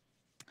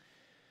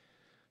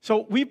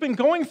 So we've been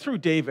going through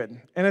David,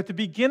 and at the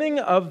beginning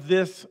of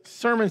this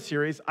sermon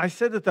series, I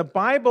said that the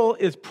Bible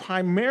is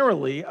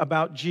primarily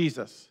about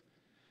Jesus.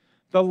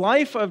 The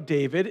life of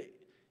David,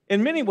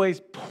 in many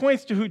ways,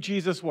 points to who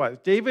Jesus was.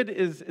 David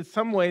is, in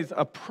some ways,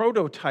 a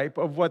prototype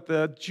of what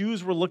the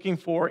Jews were looking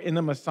for in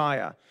the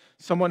Messiah,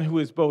 someone who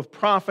is both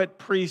prophet,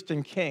 priest,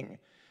 and king.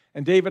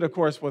 And David, of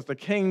course, was the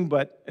king,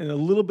 but in a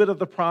little bit of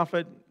the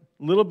prophet,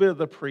 a little bit of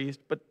the priest,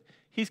 but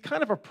he's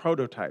kind of a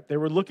prototype. They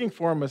were looking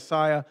for a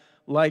Messiah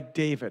like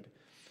David.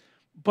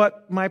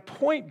 But my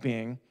point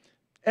being,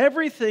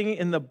 everything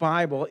in the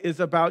Bible is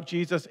about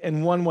Jesus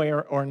in one way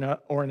or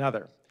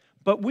another.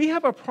 But we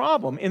have a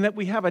problem in that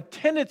we have a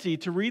tendency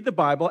to read the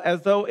Bible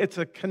as though it's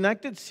a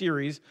connected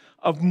series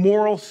of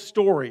moral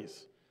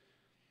stories.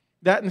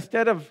 That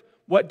instead of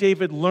what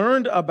David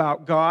learned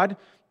about God,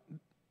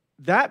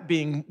 that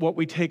being what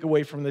we take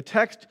away from the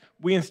text,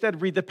 we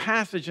instead read the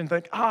passage and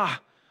think,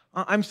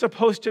 I'm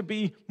supposed to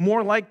be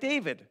more like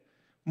David,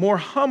 more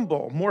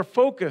humble, more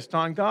focused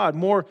on God,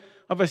 more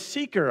of a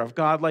seeker of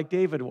God like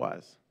David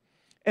was.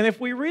 And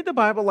if we read the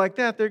Bible like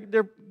that,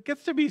 there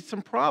gets to be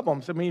some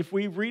problems. I mean, if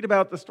we read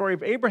about the story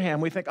of Abraham,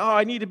 we think,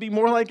 I need to be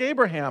more like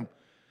Abraham,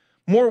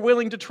 more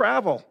willing to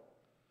travel,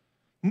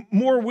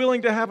 more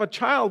willing to have a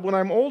child when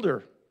I'm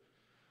older,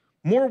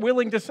 more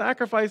willing to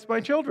sacrifice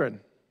my children.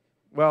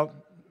 Well,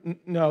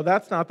 no,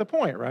 that's not the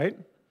point, right?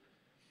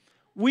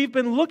 We've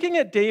been looking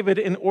at David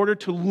in order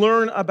to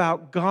learn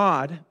about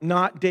God,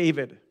 not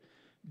David.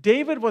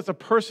 David was a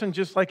person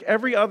just like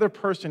every other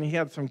person. He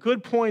had some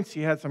good points,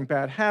 he had some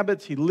bad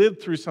habits, he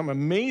lived through some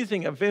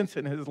amazing events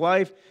in his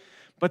life.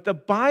 But the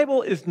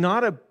Bible is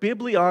not a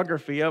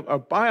bibliography, a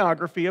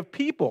biography of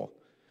people.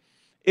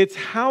 It's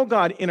how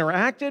God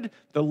interacted,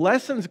 the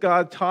lessons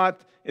God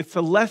taught. It's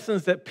the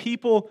lessons that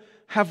people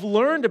have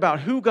learned about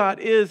who God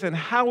is and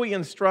how he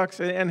instructs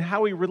and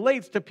how he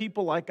relates to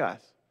people like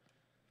us.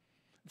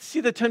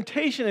 See, the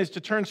temptation is to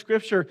turn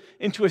Scripture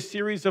into a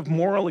series of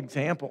moral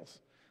examples,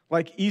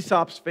 like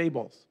Aesop's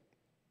fables.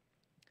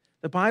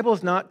 The Bible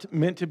is not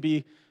meant to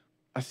be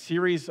a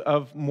series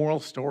of moral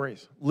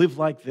stories. Live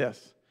like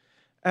this.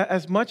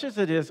 As much as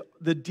it is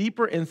the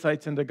deeper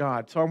insights into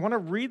God. So I want to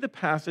read the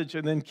passage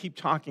and then keep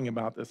talking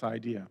about this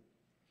idea.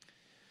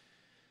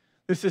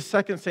 This is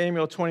 2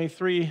 Samuel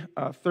 23,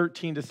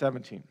 13 to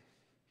 17.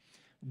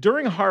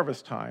 During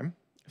harvest time,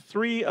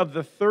 3 of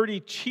the 30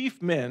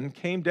 chief men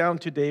came down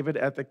to David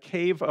at the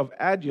cave of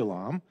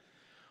Adullam,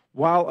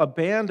 while a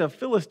band of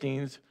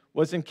Philistines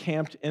was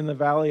encamped in the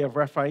valley of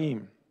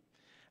Rephaim.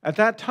 At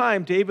that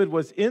time, David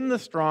was in the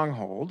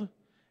stronghold,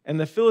 and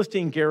the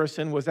Philistine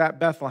garrison was at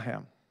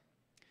Bethlehem.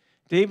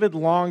 David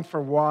longed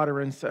for water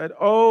and said,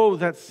 "Oh,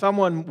 that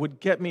someone would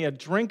get me a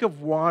drink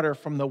of water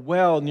from the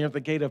well near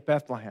the gate of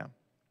Bethlehem."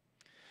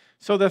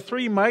 So the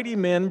 3 mighty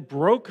men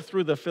broke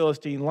through the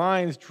Philistine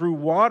lines, drew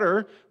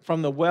water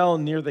from the well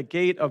near the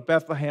gate of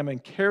Bethlehem,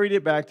 and carried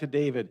it back to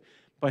David.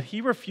 But he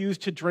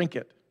refused to drink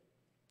it.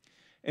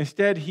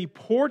 Instead, he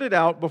poured it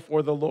out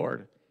before the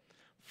Lord.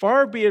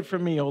 "Far be it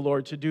from me, O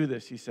Lord, to do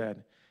this," he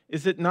said.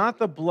 "Is it not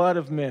the blood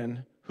of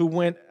men who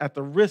went at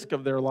the risk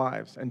of their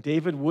lives?" And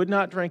David would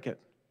not drink it.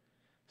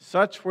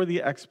 Such were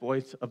the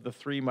exploits of the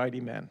 3 mighty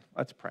men.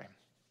 Let's pray.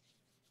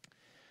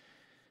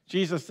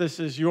 Jesus, this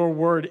is your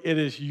word. It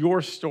is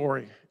your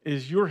story. It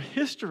is your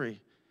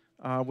history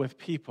with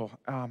people.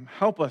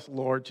 Help us,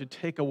 Lord, to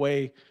take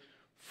away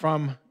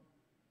from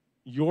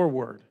your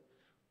word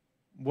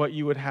what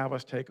you would have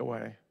us take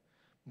away.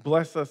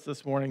 Bless us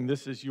this morning.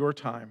 This is your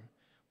time.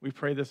 We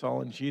pray this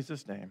all in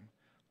Jesus' name.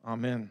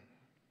 Amen.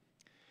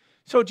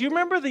 So do you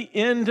remember the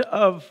end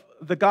of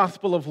the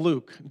Gospel of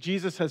Luke?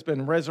 Jesus has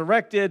been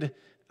resurrected,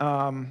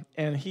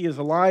 and he is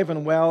alive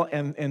and well,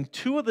 and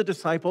 2 of the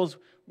disciples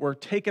were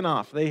taken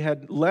off. They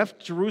had left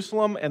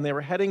Jerusalem, and they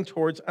were heading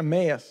towards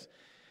Emmaus.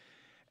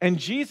 And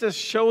Jesus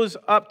shows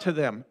up to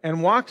them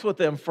and walks with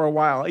them for a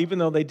while, even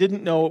though they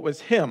didn't know it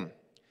was him.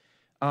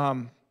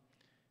 And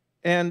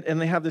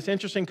they have this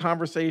interesting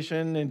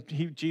conversation, and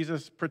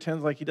Jesus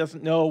pretends like he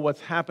doesn't know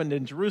what's happened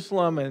in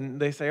Jerusalem, and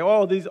they say,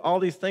 all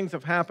these things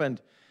have happened.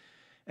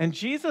 And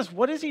Jesus,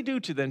 what does he do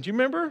to them? Do you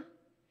remember?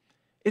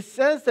 It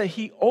says that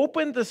he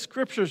opened the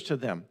scriptures to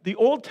them, the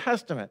Old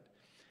Testament.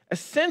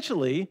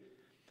 Essentially,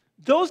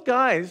 those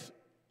guys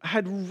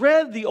had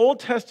read the Old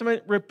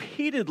Testament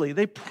repeatedly.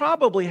 They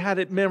probably had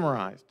it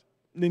memorized.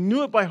 They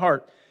knew it by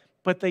heart,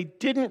 but they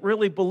didn't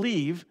really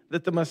believe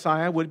that the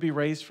Messiah would be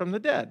raised from the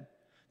dead.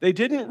 They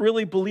didn't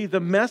really believe the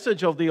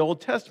message of the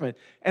Old Testament,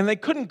 and they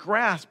couldn't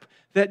grasp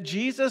that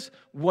Jesus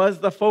was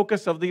the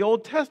focus of the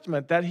Old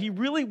Testament, that he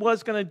really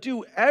was going to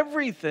do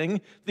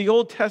everything the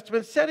Old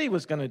Testament said he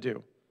was going to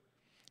do.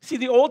 See,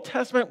 the Old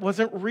Testament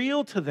wasn't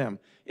real to them.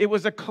 It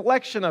was a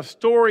collection of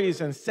stories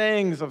and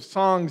sayings of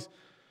songs,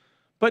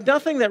 but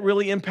nothing that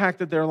really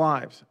impacted their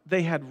lives.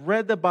 They had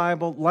read the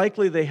Bible,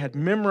 likely they had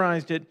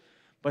memorized it,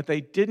 but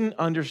they didn't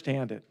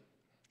understand it.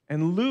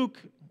 In Luke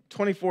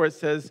 24, it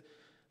says,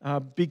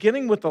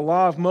 beginning with the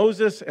law of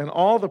Moses and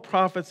all the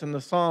prophets and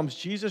the Psalms,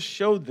 Jesus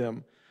showed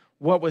them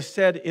what was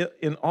said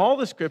in all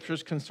the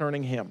scriptures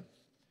concerning him.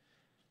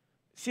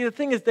 See, the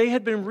thing is, they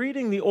had been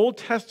reading the Old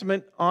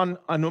Testament on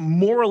a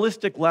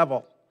moralistic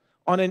level,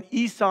 on an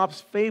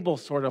Aesop's fable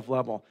sort of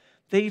level.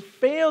 They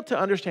failed to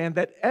understand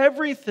that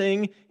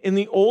everything in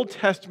the Old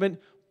Testament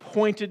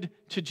pointed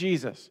to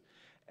Jesus.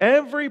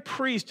 Every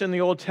priest in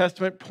the Old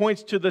Testament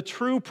points to the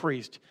true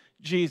priest,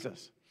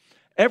 Jesus.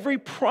 Every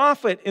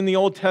prophet in the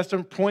Old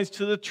Testament points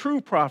to the true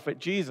prophet,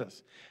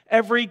 Jesus.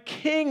 Every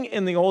king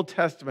in the Old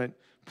Testament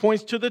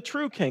points to the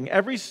true king.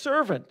 Every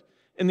servant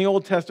in the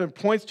Old Testament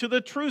points to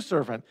the true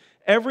servant.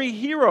 Every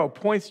hero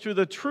points to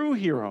the true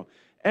hero.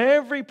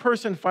 Every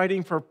person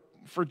fighting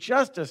for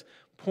justice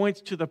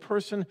points to the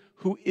person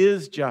who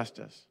is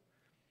justice.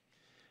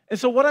 And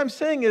so what I'm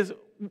saying is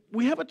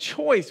we have a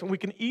choice, and we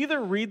can either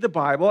read the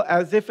Bible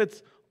as if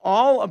it's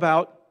all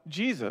about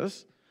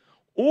Jesus,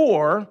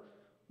 or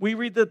we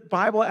read the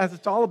Bible as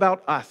it's all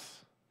about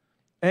us.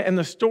 And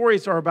the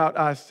stories are about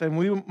us, and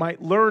we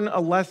might learn a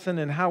lesson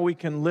in how we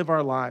can live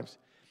our lives.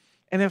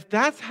 And if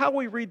that's how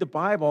we read the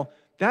Bible,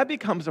 that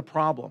becomes a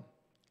problem.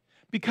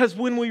 Because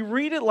when we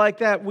read it like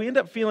that, we end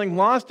up feeling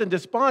lost and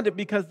despondent,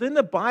 because then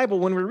the Bible,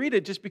 when we read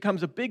it, just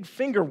becomes a big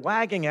finger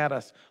wagging at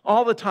us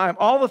all the time,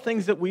 all the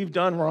things that we've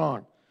done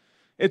wrong.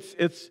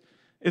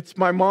 It's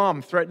my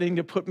mom threatening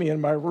to put me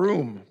in my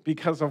room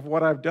because of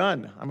what I've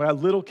done. I'm a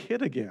little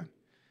kid again.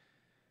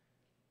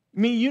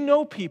 You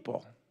know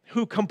people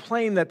who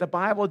complain that the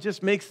Bible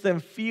just makes them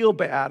feel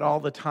bad all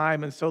the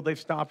time, and so they've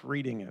stopped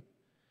reading it.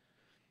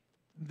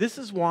 This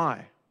is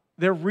why.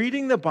 They're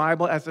reading the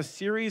Bible as a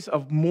series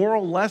of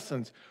moral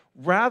lessons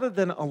rather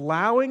than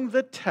allowing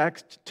the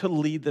text to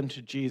lead them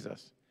to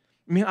Jesus.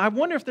 I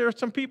wonder if there are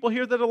some people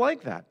here that are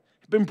like that,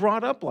 have been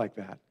brought up like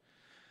that.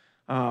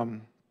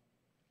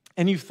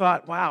 And you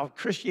thought, wow,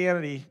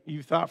 Christianity,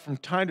 you thought from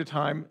time to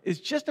time, is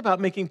just about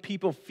making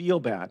people feel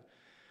bad.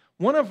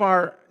 One of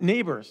our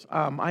neighbors,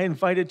 I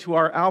invited to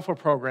our Alpha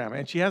program,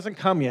 and she hasn't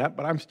come yet,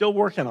 but I'm still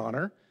working on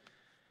her.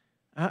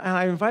 And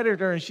I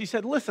invited her, and she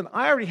said, listen,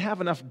 I already have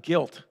enough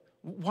guilt.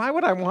 Why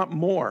would I want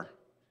more?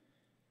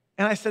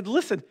 And I said,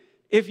 listen,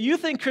 if you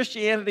think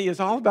Christianity is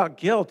all about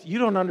guilt, you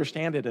don't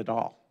understand it at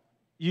all.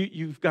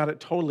 You've got it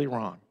totally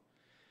wrong.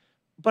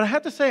 But I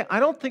have to say, I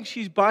don't think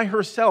she's by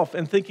herself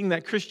in thinking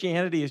that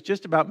Christianity is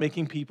just about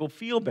making people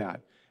feel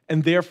bad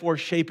and therefore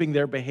shaping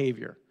their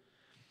behavior.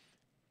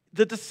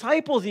 The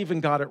disciples even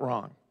got it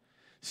wrong.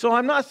 So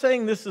I'm not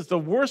saying this is the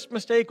worst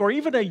mistake or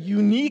even a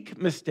unique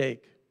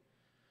mistake.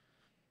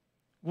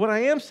 What I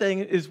am saying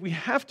is we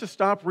have to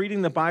stop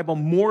reading the Bible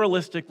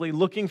moralistically,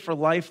 looking for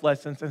life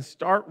lessons, and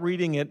start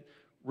reading it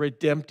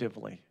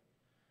redemptively.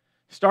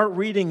 Start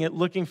reading it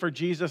looking for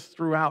Jesus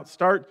throughout.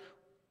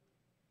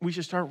 We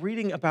should start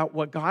reading about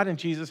what God and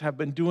Jesus have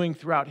been doing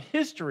throughout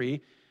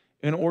history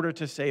in order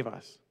to save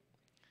us.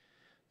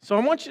 So I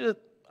want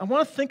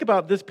to think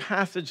about this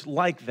passage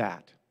like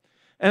that.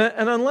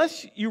 And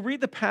unless you read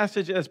the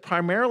passage as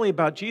primarily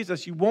about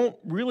Jesus, you won't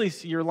really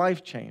see your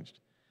life changed.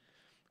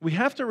 We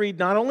have to read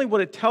not only what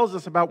it tells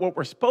us about what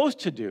we're supposed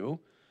to do,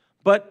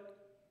 but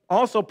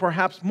also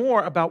perhaps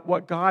more about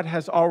what God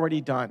has already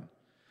done.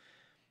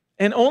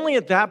 And only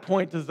at that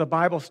point does the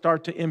Bible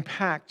start to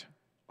impact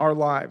our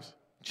lives,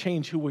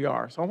 change who we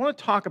are. So I want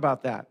to talk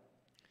about that.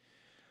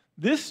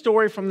 This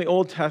story from the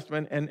Old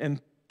Testament,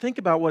 and think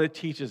about what it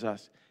teaches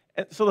us.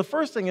 And so the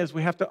first thing is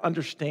we have to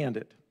understand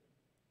it.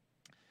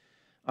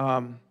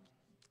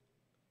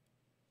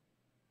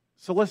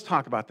 So let's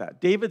talk about that.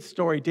 David's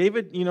story.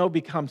 David,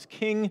 becomes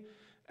king.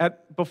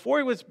 Before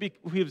he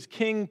was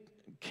king,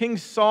 King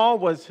Saul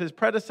was his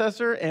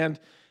predecessor,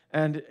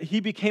 and he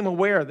became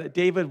aware that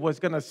David was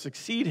going to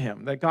succeed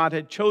him, that God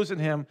had chosen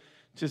him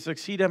to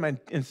succeed him,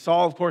 and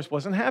Saul, of course,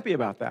 wasn't happy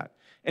about that.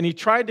 And he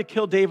tried to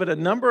kill David a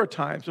number of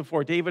times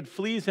before David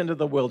flees into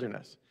the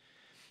wilderness.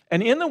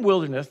 And in the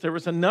wilderness, there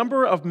was a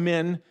number of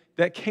men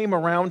that came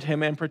around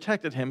him and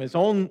protected him, his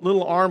own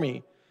little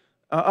army,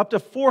 up to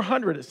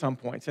 400 at some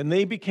points, and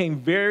they became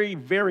very,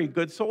 very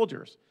good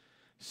soldiers.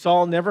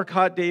 Saul never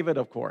caught David,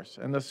 of course,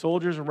 and the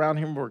soldiers around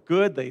him were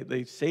good.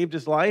 They saved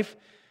his life.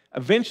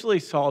 Eventually,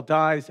 Saul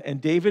dies, and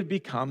David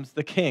becomes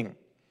the king.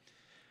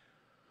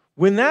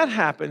 When that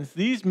happens,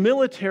 these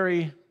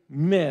military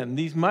men,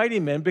 these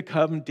mighty men,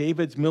 become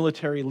David's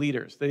military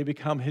leaders. They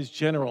become his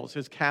generals,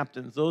 his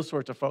captains, those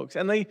sorts of folks.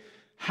 And they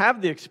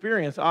have the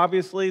experience.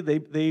 Obviously,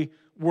 they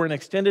were an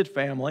extended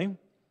family.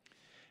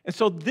 And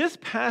so this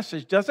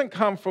passage doesn't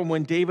come from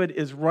when David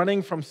is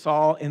running from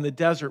Saul in the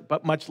desert,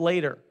 but much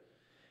later.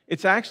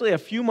 It's actually a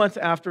few months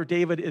after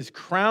David is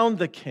crowned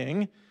the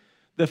king.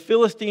 The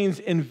Philistines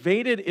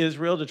invaded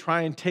Israel to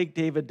try and take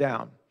David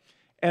down.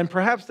 And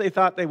perhaps they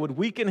thought they would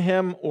weaken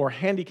him or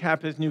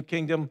handicap his new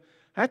kingdom.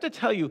 I have to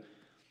tell you,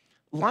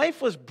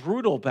 life was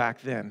brutal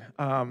back then.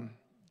 And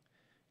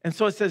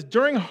so it says,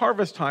 during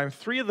harvest time,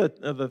 3 of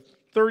the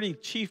 30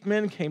 chief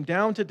men came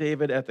down to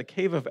David at the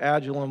cave of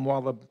Adullam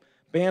while the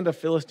band of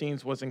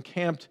Philistines was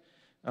encamped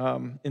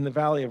in the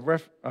valley of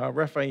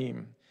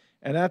Rephaim.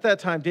 And at that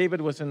time,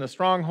 David was in the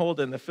stronghold,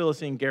 and the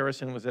Philistine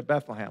garrison was at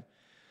Bethlehem.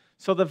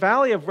 So the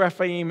valley of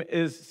Rephaim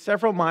is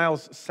several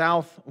miles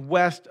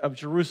southwest of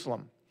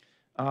Jerusalem.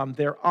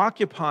 They're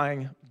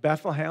occupying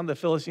Bethlehem, the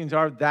Philistines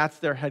are. That's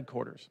their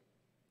headquarters.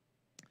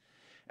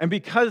 And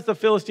because the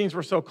Philistines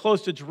were so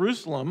close to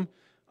Jerusalem,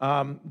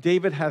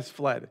 David has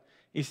fled.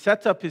 He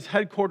sets up his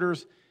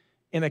headquarters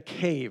in a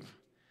cave.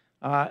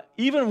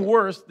 Even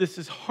worse, this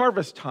is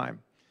harvest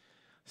time.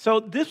 So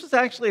this was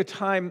actually a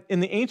time in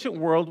the ancient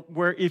world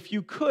where if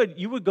you could,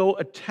 you would go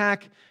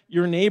attack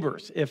your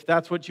neighbors if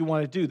that's what you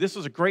want to do. This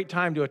was a great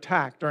time to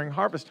attack during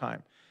harvest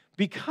time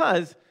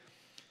because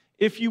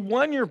if you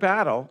won your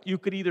battle, you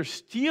could either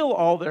steal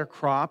all their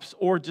crops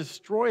or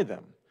destroy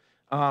them.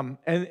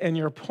 And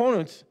your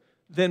opponents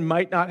then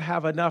might not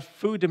have enough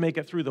food to make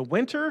it through the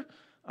winter.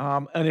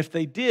 And if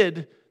they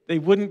did, they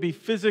wouldn't be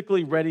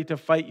physically ready to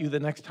fight you the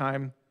next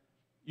time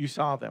you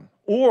saw them.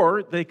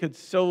 Or they could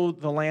sow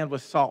the land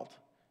with salt,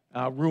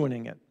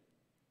 ruining it.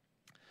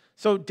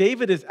 So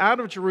David is out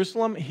of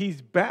Jerusalem.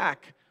 He's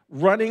back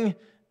running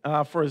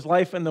for his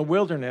life in the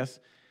wilderness.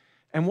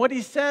 And what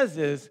he says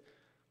is,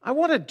 I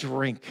want to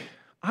drink.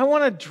 I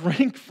want to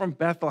drink from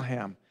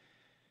Bethlehem.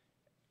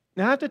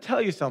 Now, I have to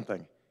tell you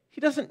something. He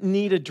doesn't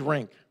need a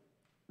drink.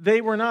 They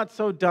were not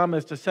so dumb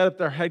as to set up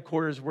their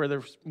headquarters where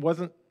there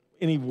wasn't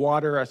any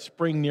water, a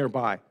spring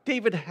nearby.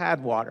 David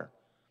had water.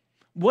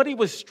 What he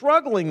was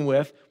struggling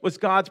with was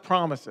God's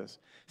promises.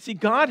 See,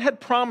 God had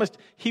promised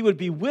he would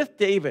be with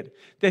David,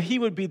 that he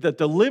would be the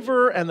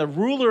deliverer and the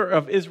ruler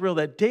of Israel,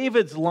 that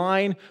David's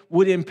line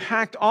would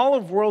impact all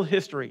of world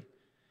history.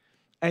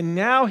 And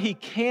now he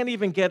can't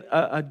even get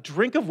a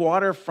drink of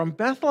water from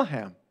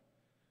Bethlehem.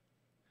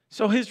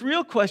 So his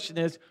real question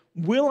is,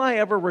 will I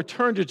ever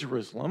return to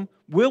Jerusalem?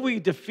 Will we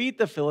defeat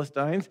the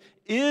Philistines?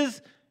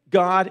 Is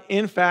God,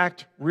 in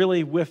fact,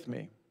 really with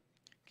me?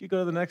 Can you go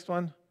to the next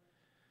one?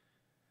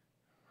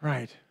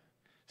 Right.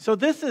 So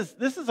this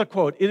is a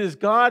quote. It is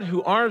God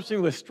who arms me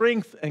with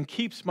strength and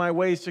keeps my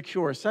ways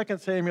secure. 2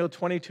 Samuel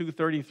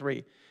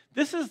 22:33.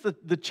 This is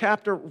the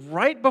chapter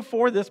right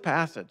before this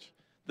passage.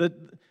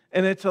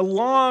 And it's a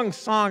long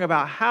song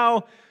about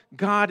how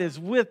God is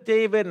with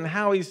David and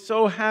how he's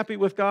so happy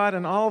with God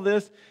and all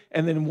this.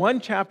 And then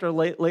one chapter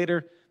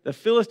later, the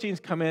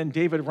Philistines come in.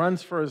 David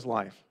runs for his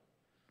life.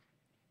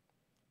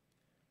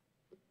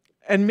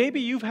 And maybe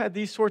you've had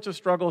these sorts of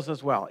struggles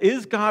as well.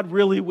 Is God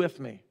really with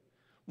me?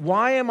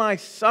 Why am I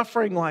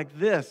suffering like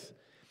this?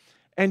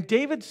 And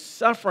David's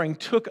suffering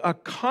took a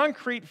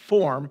concrete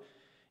form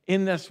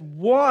in this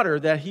water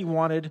that he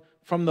wanted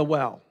from the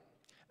well.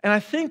 And I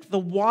think the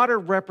water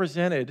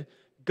represented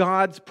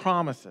God's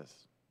promises.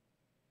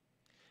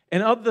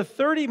 And of the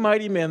 30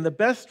 mighty men, the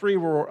best 3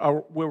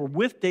 were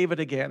with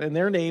David again, and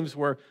their names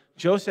were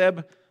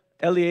Josheb,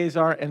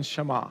 Eleazar, and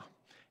Shammah.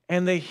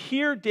 And they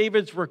hear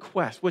David's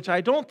request, which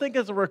I don't think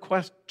is a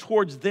request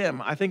towards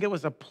them. I think it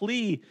was a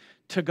plea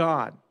to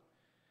God.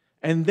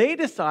 And they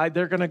decide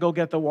they're going to go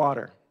get the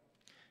water.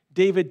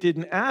 David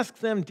didn't ask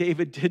them.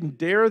 David didn't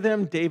dare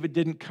them. David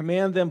didn't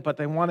command them, but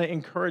they want to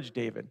encourage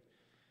David.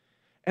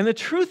 And the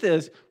truth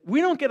is, we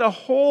don't get a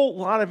whole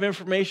lot of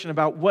information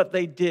about what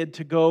they did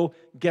to go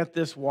get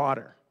this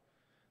water.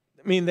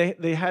 I mean,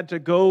 they had to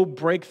go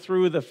break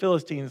through the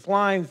Philistines'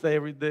 lines.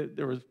 There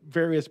was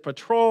various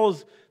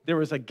patrols. There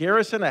was a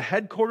garrison, a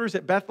headquarters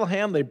at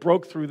Bethlehem. They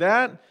broke through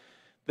that.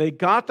 They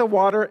got the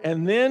water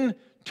and then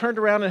turned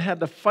around and had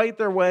to fight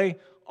their way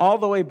all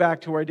the way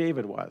back to where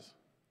David was.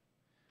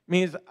 I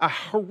mean, it's a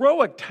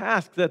heroic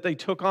task that they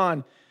took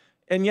on,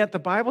 and yet the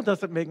Bible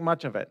doesn't make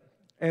much of it.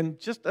 And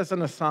just as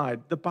an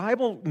aside, the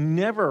Bible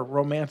never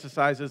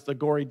romanticizes the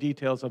gory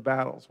details of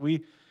battles.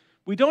 We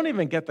don't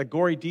even get the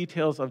gory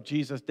details of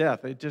Jesus'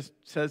 death. It just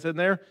says in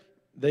there,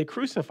 they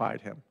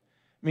crucified him.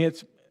 I mean,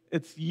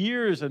 it's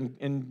years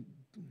and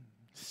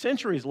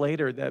centuries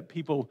later that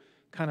people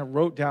kind of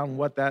wrote down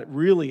what that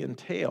really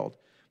entailed.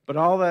 But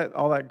all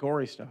that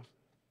gory stuff.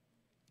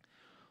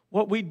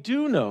 What we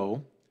do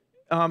know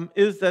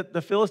is that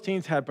the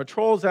Philistines had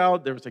patrols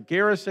out. There was a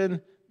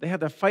garrison. They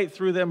had to fight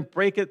through them,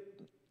 break it.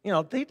 You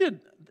know,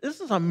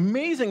 this is an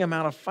amazing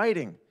amount of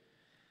fighting.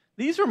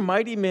 These are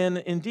mighty men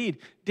indeed.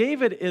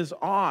 David is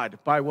awed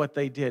by what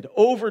they did,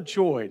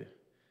 overjoyed.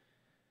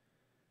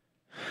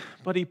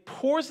 But he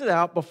pours it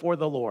out before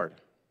the Lord.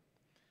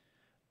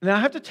 Now, I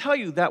have to tell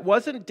you, that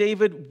wasn't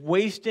David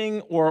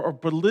wasting or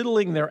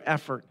belittling their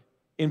effort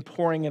in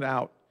pouring it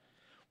out.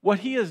 What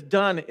he has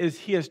done is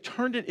he has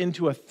turned it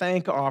into a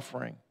thank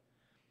offering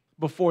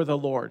before the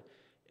Lord.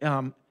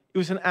 It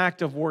was an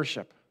act of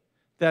worship,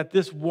 that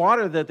this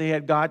water that they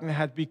had gotten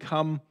had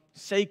become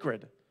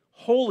sacred,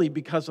 holy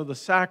because of the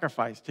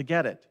sacrifice to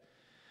get it.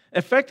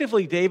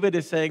 Effectively, David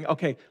is saying,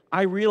 okay,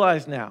 I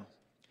realize now,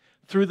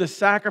 through the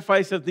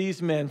sacrifice of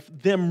these men,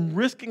 them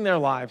risking their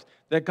lives,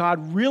 that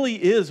God really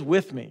is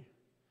with me.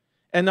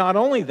 And not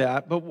only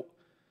that, but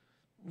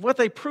what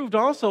they proved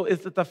also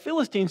is that the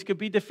Philistines could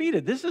be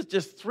defeated. This is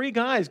just 3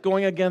 guys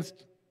going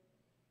against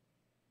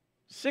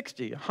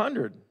 60,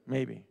 100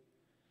 maybe.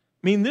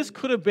 I mean, this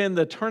could have been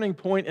the turning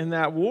point in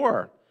that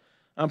war.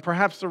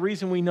 Perhaps the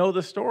reason we know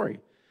the story.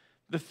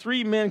 The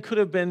three men could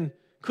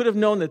have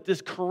known that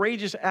this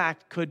courageous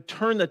act could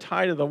turn the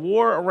tide of the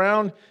war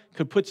around,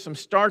 could put some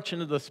starch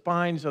into the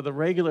spines of the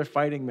regular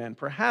fighting men.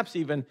 Perhaps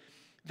even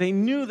they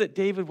knew that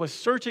David was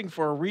searching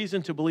for a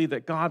reason to believe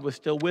that God was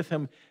still with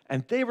him,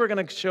 and they were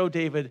going to show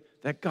David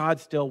that God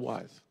still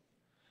was.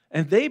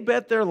 And they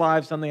bet their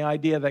lives on the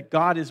idea that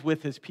God is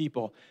with his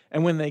people.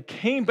 And when they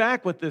came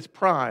back with this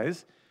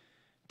prize,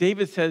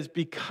 David says,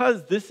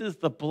 because this is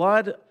the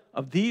blood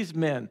of these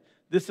men,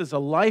 this is a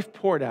life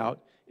poured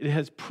out, it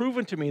has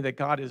proven to me that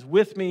God is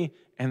with me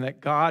and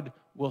that God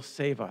will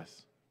save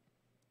us.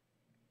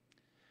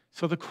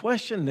 So the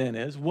question then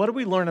is, what do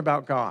we learn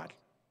about God?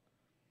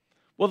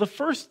 Well, the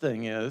first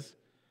thing is,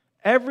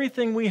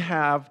 everything we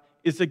have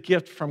is a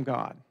gift from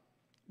God.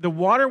 The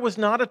water was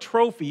not a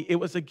trophy, it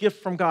was a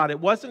gift from God. It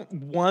wasn't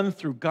won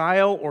through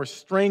guile or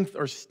strength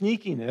or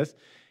sneakiness.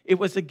 It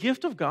was a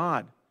gift of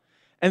God.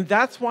 And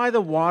that's why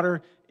the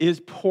water is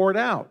poured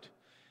out.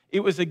 It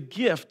was a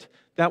gift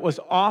that was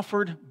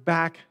offered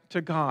back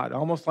to God,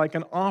 almost like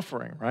an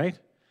offering, right?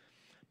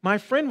 My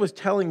friend was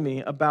telling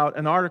me about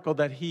an article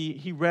that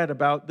he read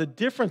about the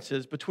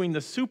differences between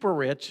the super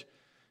rich,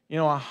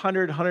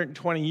 100,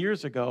 120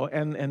 years ago,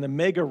 and the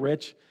mega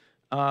rich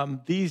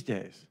these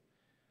days.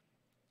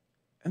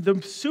 And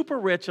the super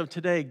rich of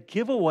today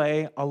give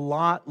away a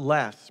lot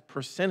less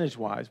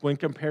percentage-wise when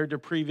compared to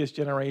previous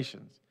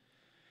generations.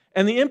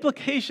 And the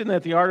implication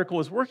that the article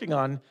was working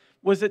on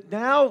was that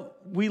now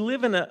we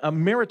live in a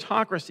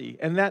meritocracy,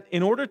 and that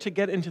in order to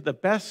get into the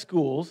best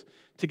schools,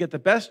 to get the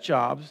best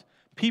jobs,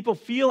 people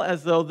feel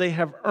as though they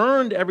have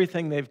earned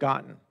everything they've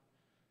gotten.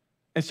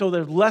 And so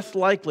they're less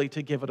likely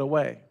to give it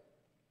away.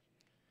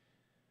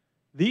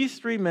 These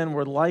three men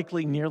were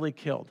likely nearly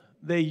killed.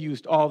 They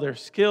used all their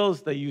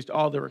skills, they used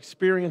all their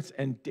experience,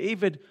 and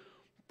David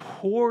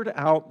poured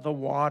out the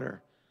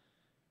water.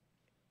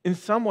 In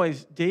some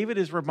ways, David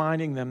is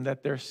reminding them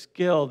that their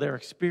skill, their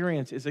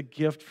experience is a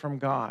gift from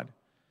God.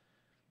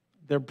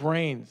 Their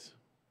brains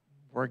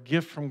were a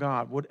gift from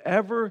God.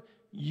 Whatever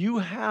you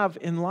have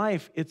in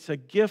life, it's a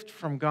gift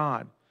from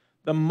God.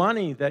 The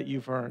money that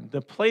you've earned,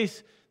 the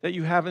place that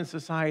you have in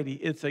society,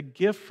 it's a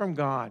gift from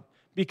God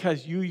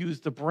because you use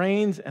the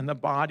brains and the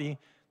body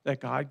that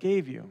God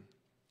gave you.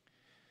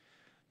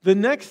 The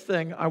next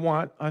thing I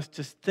want us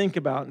to think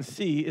about and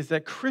see is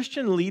that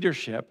Christian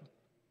leadership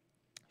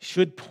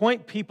should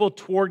point people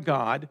toward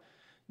God,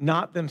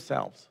 not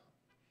themselves.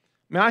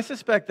 I mean, I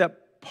suspect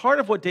that part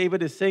of what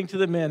David is saying to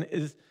the men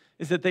is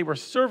that they were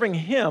serving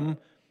him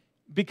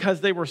because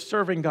they were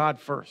serving God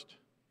first.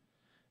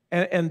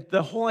 And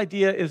the whole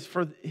idea is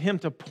for him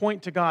to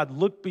point to God,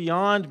 look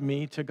beyond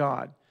me to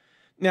God.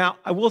 Now,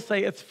 I will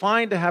say it's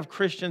fine to have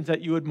Christians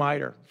that you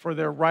admire for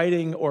their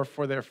writing or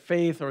for their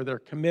faith or their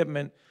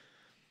commitment,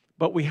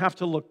 but we have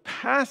to look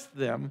past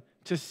them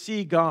to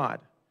see God.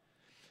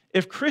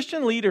 If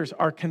Christian leaders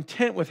are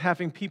content with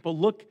having people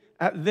look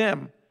at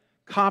them,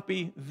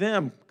 copy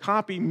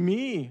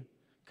me,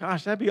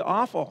 gosh, that'd be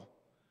awful.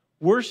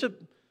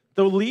 Worship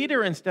the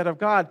leader instead of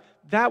God,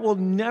 that will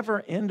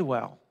never end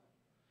well.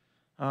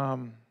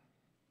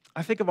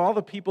 I think of all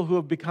the people who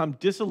have become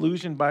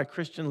disillusioned by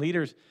Christian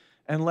leaders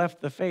and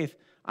left the faith.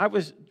 I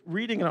was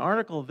reading an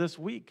article this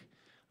week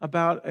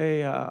about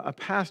a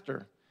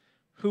pastor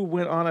who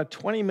went on a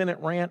 20-minute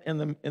rant in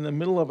the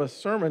middle of a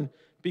sermon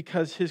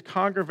because his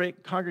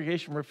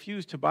congregation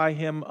refused to buy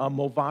him a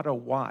Movado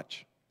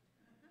watch.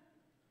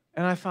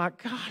 And I thought,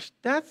 gosh,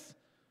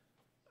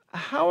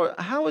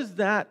 how is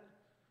that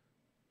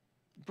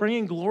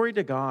bringing glory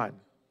to God?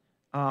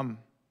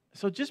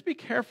 So just be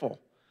careful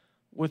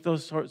with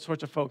those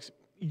sorts of folks.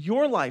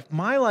 Your life,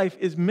 my life,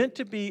 is meant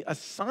to be a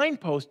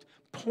signpost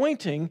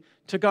pointing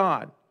to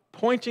God,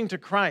 pointing to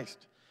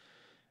Christ,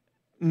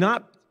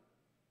 not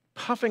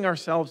puffing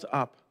ourselves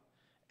up.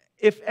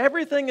 If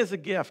everything is a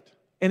gift,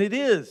 and it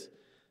is,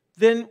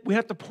 then we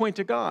have to point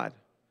to God.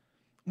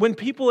 When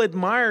people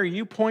admire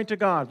you, point to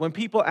God. When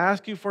people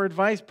ask you for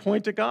advice,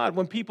 point to God.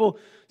 When people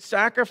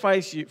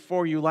sacrifice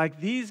for you,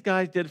 like these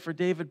guys did for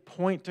David,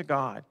 point to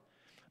God.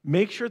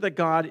 Make sure that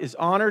God is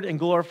honored and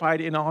glorified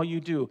in all you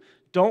do.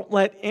 Don't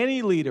let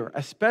any leader,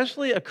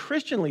 especially a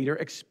Christian leader,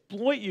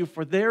 exploit you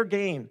for their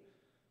gain.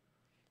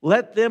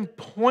 Let them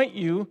point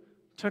you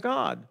to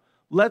God.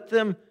 Let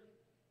them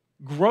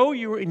grow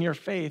you in your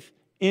faith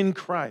in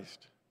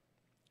Christ.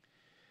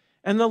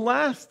 And the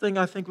last thing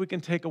I think we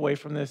can take away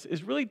from this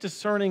is really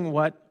discerning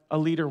what a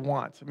leader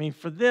wants. I mean,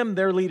 for them,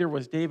 their leader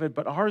was David,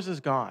 but ours is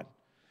God.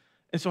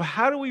 And so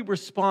how do we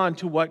respond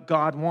to what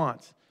God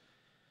wants?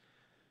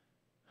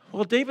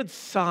 Well, David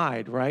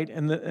sighed, right?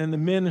 And the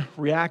men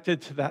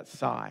reacted to that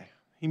sigh.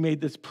 He made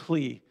this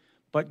plea.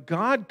 But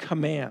God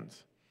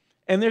commands.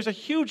 And there's a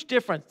huge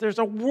difference. There's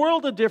a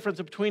world of difference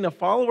between a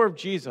follower of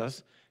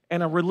Jesus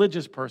and a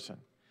religious person.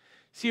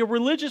 See, a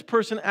religious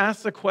person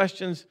asks the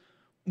questions,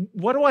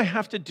 what do I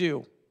have to do?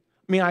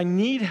 I mean, I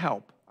need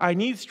help. I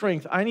need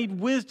strength. I need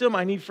wisdom.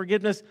 I need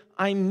forgiveness.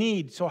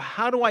 So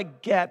how do I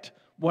get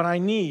what I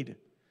need?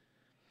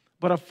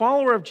 But a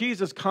follower of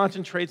Jesus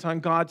concentrates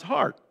on God's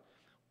heart.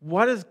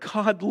 What does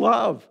God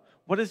love?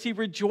 What does he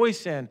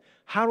rejoice in?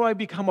 How do I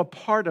become a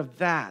part of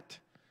that?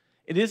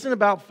 It isn't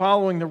about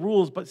following the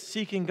rules, but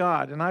seeking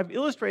God. And I've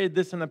illustrated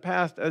this in the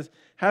past as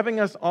having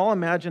us all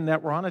imagine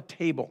that we're on a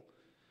table,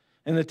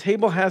 and the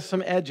table has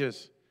some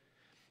edges.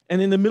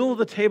 And in the middle of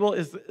the table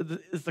is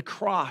the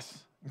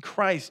cross,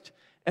 Christ.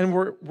 And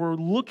we're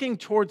looking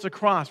towards the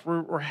cross.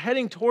 We're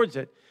heading towards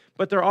it.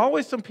 But there are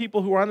always some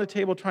people who are on the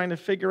table trying to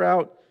figure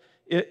out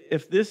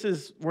if this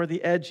is where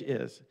the edge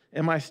is.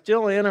 Am I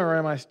still in or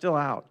am I still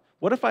out?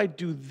 What if I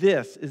do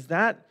this? Is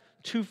that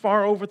too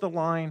far over the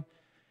line?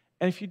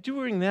 And if you're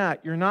doing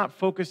that, you're not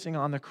focusing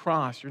on the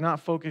cross. You're not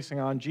focusing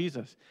on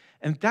Jesus.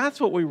 And that's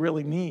what we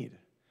really need.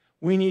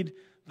 We need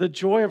the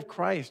joy of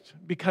Christ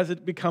because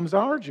it becomes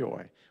our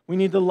joy. We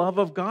need the love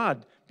of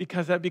God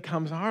because that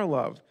becomes our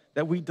love,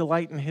 that we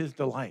delight in his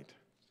delight.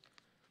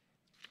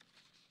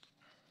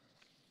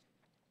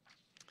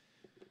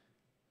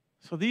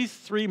 So these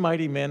three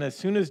mighty men, as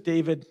soon as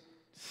David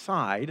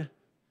sighed,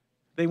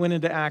 they went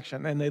into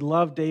action, and they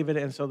loved David,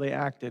 and so they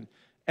acted.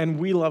 And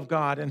we love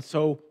God, and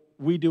so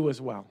we do as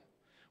well.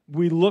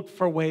 We look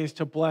for ways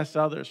to bless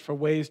others, for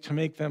ways to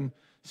make them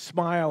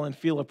smile and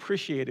feel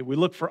appreciated. We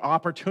look for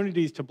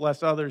opportunities to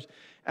bless others,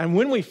 and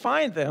when we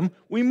find them,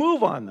 we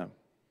move on them.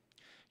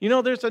 You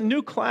know, there's a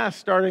new class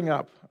starting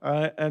up,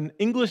 an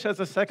English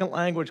as a second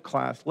language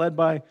class led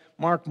by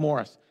Mark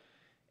Morris.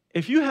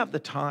 If you have the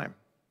time,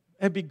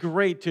 it'd be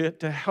great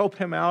to help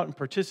him out and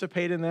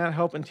participate in that,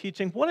 help in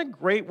teaching. What a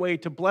great way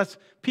to bless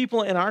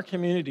people in our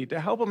community,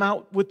 to help them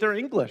out with their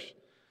English.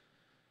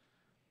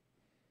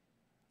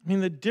 I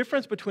mean, the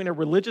difference between a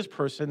religious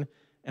person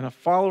and a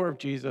follower of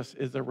Jesus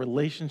is their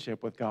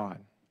relationship with God.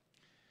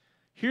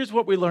 Here's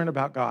what we learn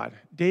about God.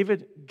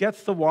 David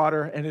gets the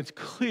water, and it's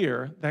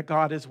clear that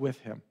God is with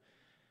him.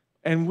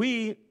 And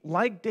we,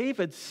 like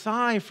David,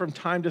 sigh from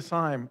time to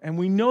time, and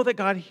we know that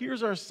God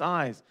hears our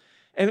sighs.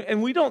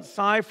 And we don't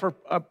sigh for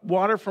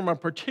water from a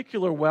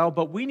particular well,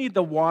 but we need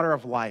the water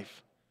of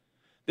life.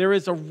 There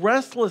is a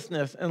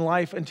restlessness in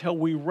life until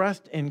we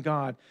rest in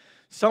God.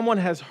 Someone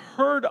has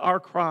heard our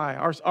cry,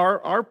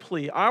 our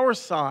plea, our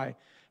sigh,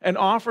 and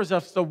offers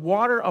us the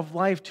water of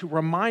life to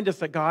remind us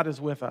that God is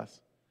with us.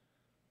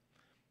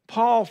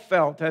 Paul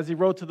felt, as he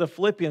wrote to the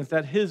Philippians,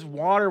 that his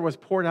water was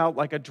poured out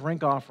like a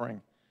drink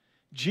offering.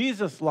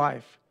 Jesus'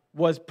 life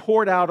was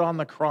poured out on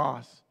the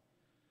cross.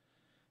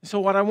 So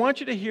what I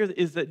want you to hear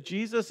is that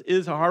Jesus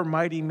is our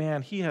mighty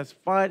man. He has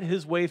fought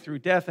his way through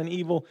death and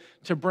evil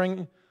to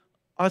bring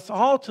us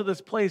all to this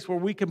place where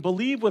we can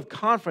believe with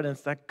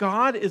confidence that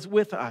God is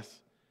with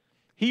us.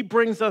 He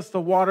brings us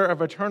the water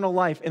of eternal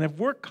life. And if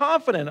we're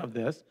confident of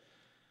this,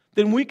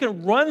 then we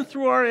can run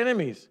through our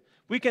enemies.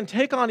 We can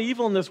take on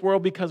evil in this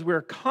world because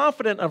we're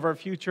confident of our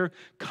future,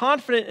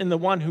 confident in the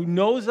one who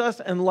knows us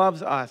and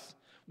loves us.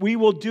 We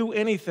will do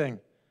anything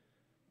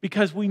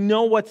because we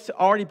know what's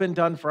already been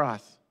done for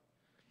us.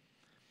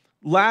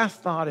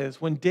 Last thought is,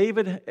 when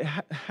David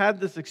had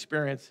this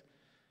experience,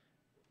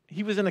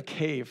 he was in a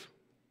cave.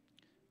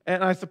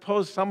 And I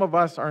suppose some of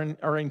us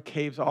are in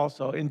caves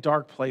also, in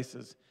dark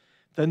places.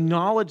 The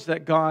knowledge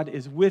that God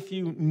is with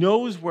you,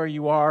 knows where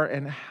you are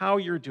and how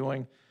you're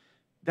doing,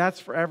 that's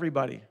for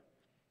everybody.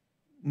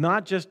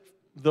 Not just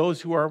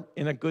those who are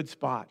in a good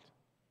spot,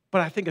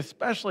 but I think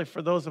especially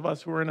for those of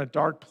us who are in a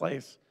dark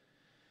place.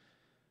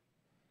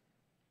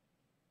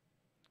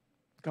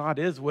 God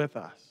is with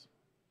us.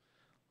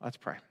 Let's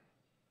pray.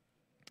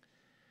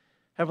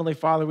 Heavenly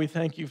Father, we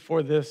thank you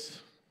for this,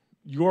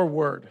 your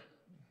word,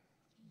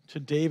 to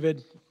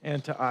David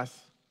and to us,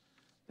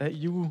 that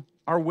you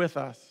are with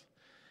us.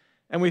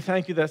 And we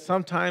thank you that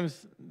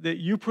sometimes that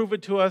you prove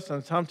it to us,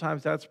 and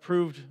sometimes that's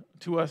proved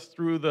to us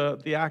through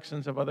the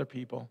actions of other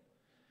people.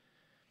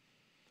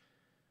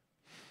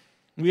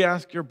 We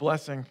ask your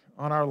blessing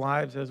on our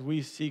lives as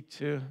we seek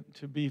to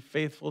be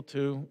faithful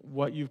to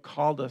what you've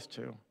called us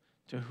to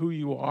who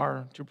you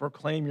are, to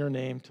proclaim your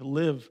name, to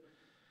live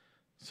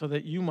so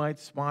that you might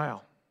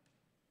smile.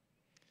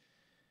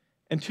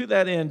 And to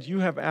that end, you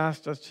have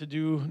asked us to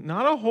do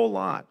not a whole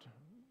lot,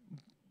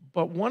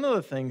 but one of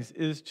the things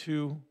is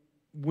to,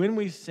 when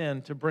we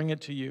sin, to bring it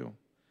to you,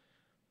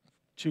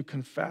 to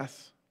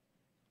confess,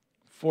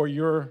 for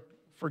your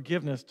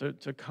forgiveness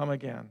to come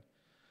again.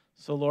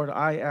 So, Lord,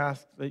 I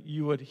ask that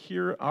you would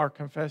hear our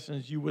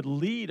confessions, you would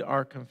lead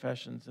our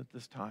confessions at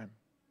this time.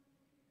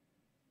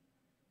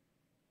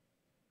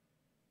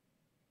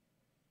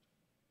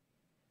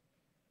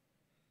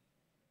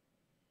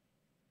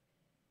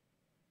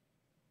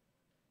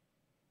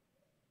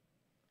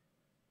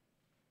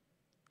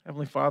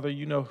 Heavenly Father,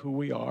 you know who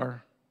we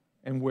are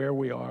and where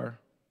we are.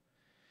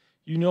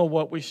 You know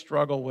what we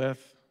struggle with.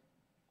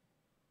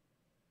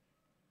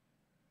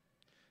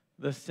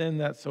 The sin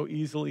that so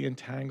easily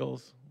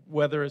entangles,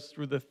 whether it's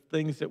through the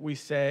things that we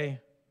say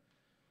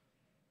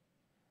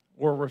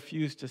or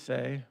refuse to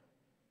say,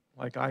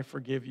 like I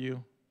forgive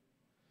you.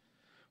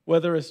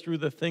 Whether it's through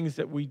the things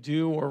that we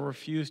do or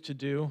refuse to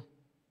do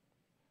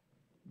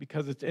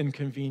because it's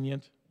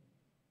inconvenient.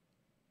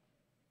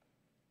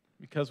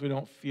 because we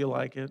don't feel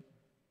like it.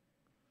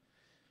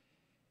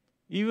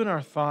 Even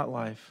our thought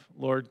life,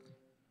 Lord,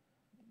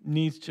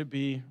 needs to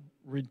be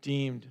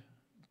redeemed,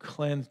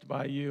 cleansed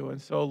by you.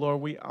 And so, Lord,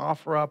 we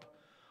offer up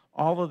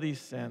all of these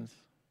sins,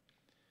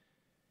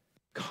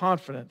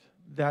 confident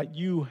that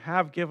you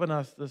have given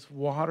us this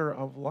water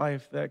of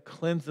life that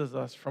cleanses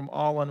us from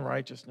all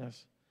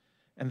unrighteousness,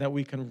 and that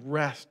we can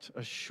rest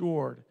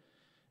assured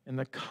in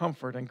the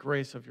comfort and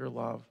grace of your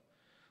love.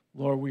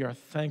 Lord, we are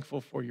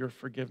thankful for your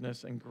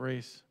forgiveness and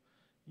grace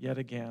yet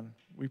again.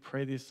 We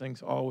pray these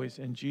things always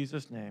in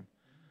Jesus' name.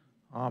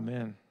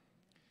 Amen.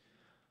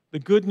 The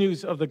good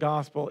news of the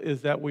gospel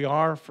is that we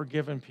are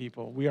forgiven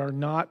people. We are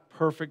not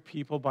perfect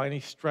people by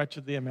any stretch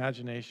of the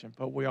imagination,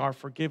 but we are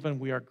forgiven.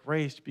 We are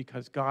graced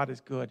because God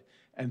is good,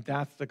 and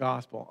that's the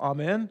gospel.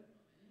 Amen.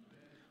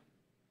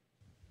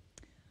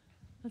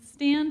 Let's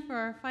stand for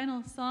our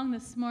final song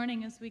this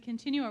morning as we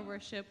continue our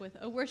worship with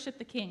 "O Worship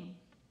the King."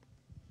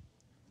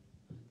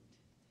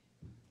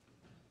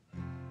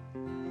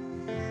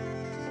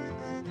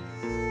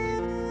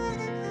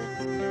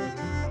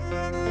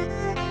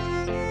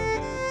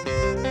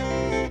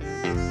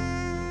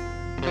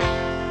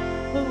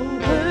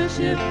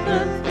 Worship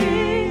the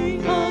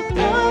King, all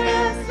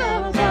glorious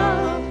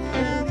above,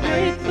 and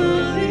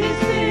gratefully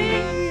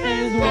sing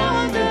His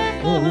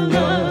wonderful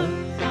love.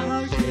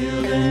 Our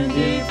shield and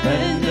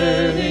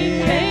defender,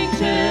 the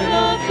Ancient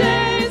of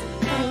Days,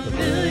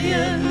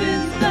 pavilion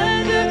in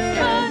splendor,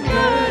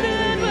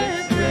 unburdened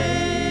with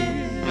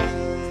praise.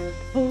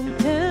 Oh,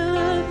 tell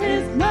of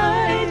His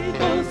might,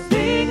 oh,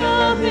 sing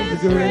of His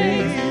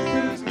grace,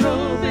 whose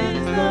robe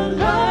is the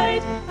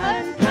light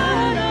and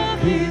crown of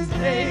His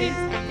face.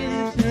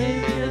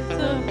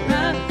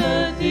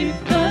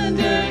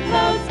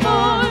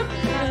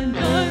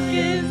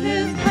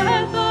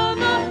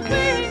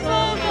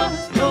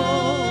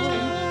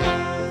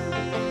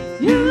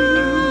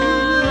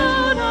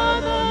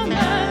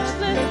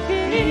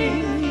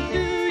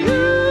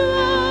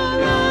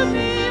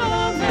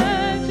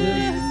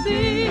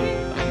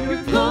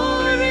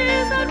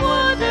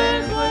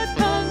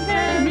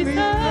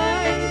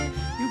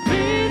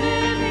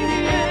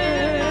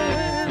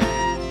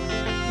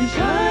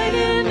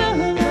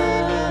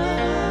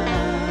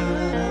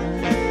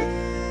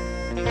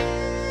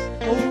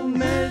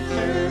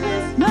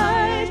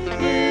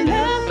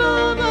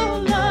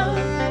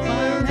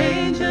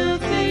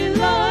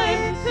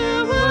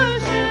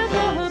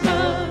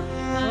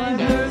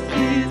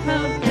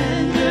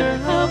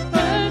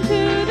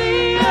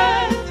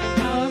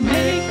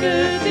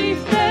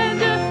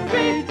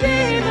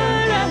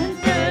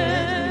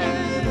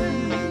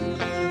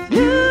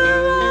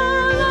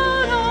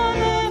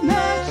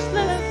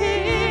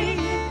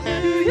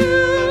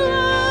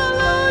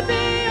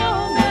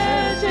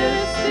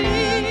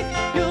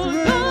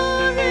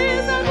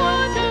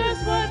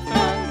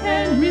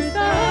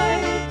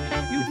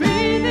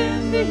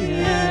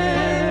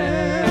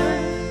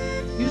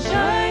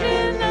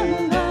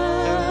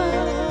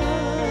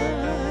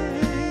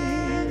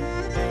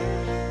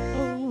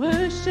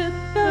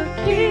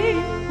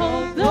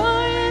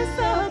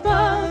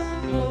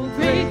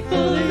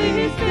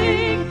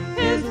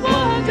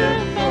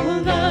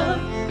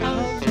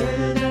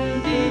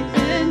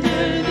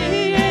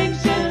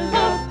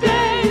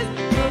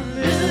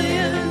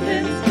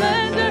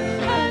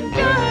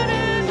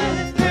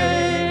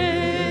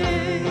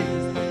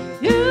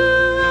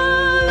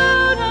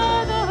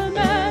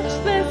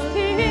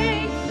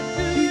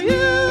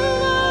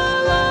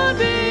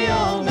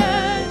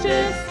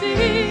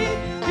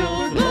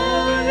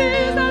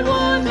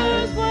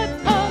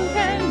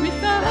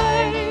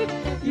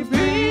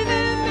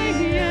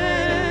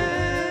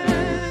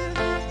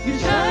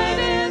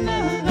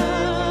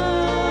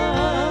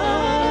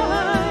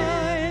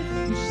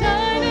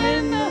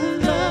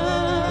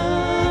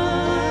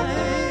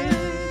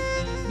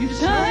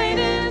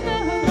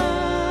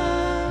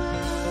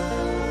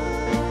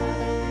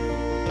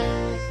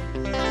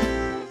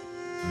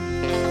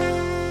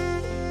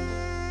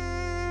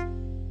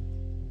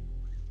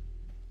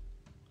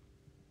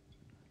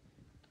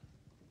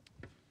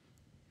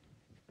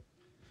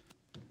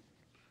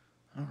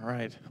 All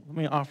right, let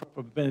me offer up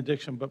a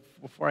benediction, but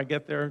before I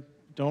get there,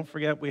 don't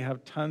forget we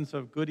have tons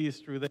of goodies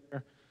through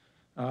there.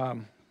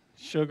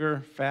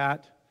 Sugar,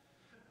 fat,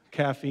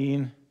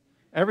 caffeine,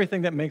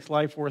 everything that makes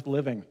life worth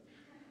living,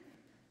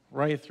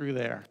 right through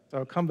there.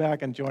 So come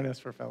back and join us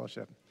for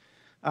fellowship.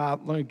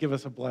 Let me give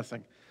us a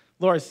blessing.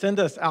 Lord, send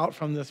us out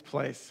from this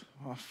place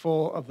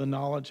full of the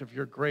knowledge of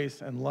your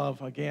grace and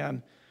love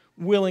again,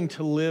 willing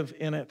to live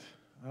in it,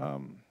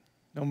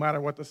 no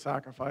matter what the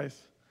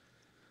sacrifice.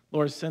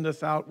 Lord, send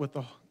us out with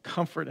the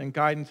comfort and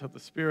guidance of the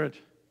Spirit,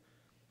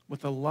 with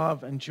the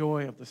love and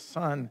joy of the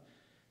Son,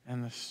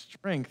 and the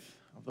strength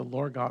of the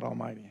Lord God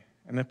Almighty.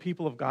 And the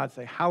people of God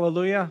say,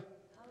 hallelujah.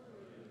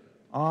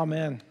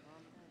 Hallelujah.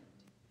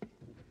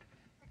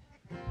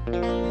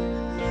 Amen.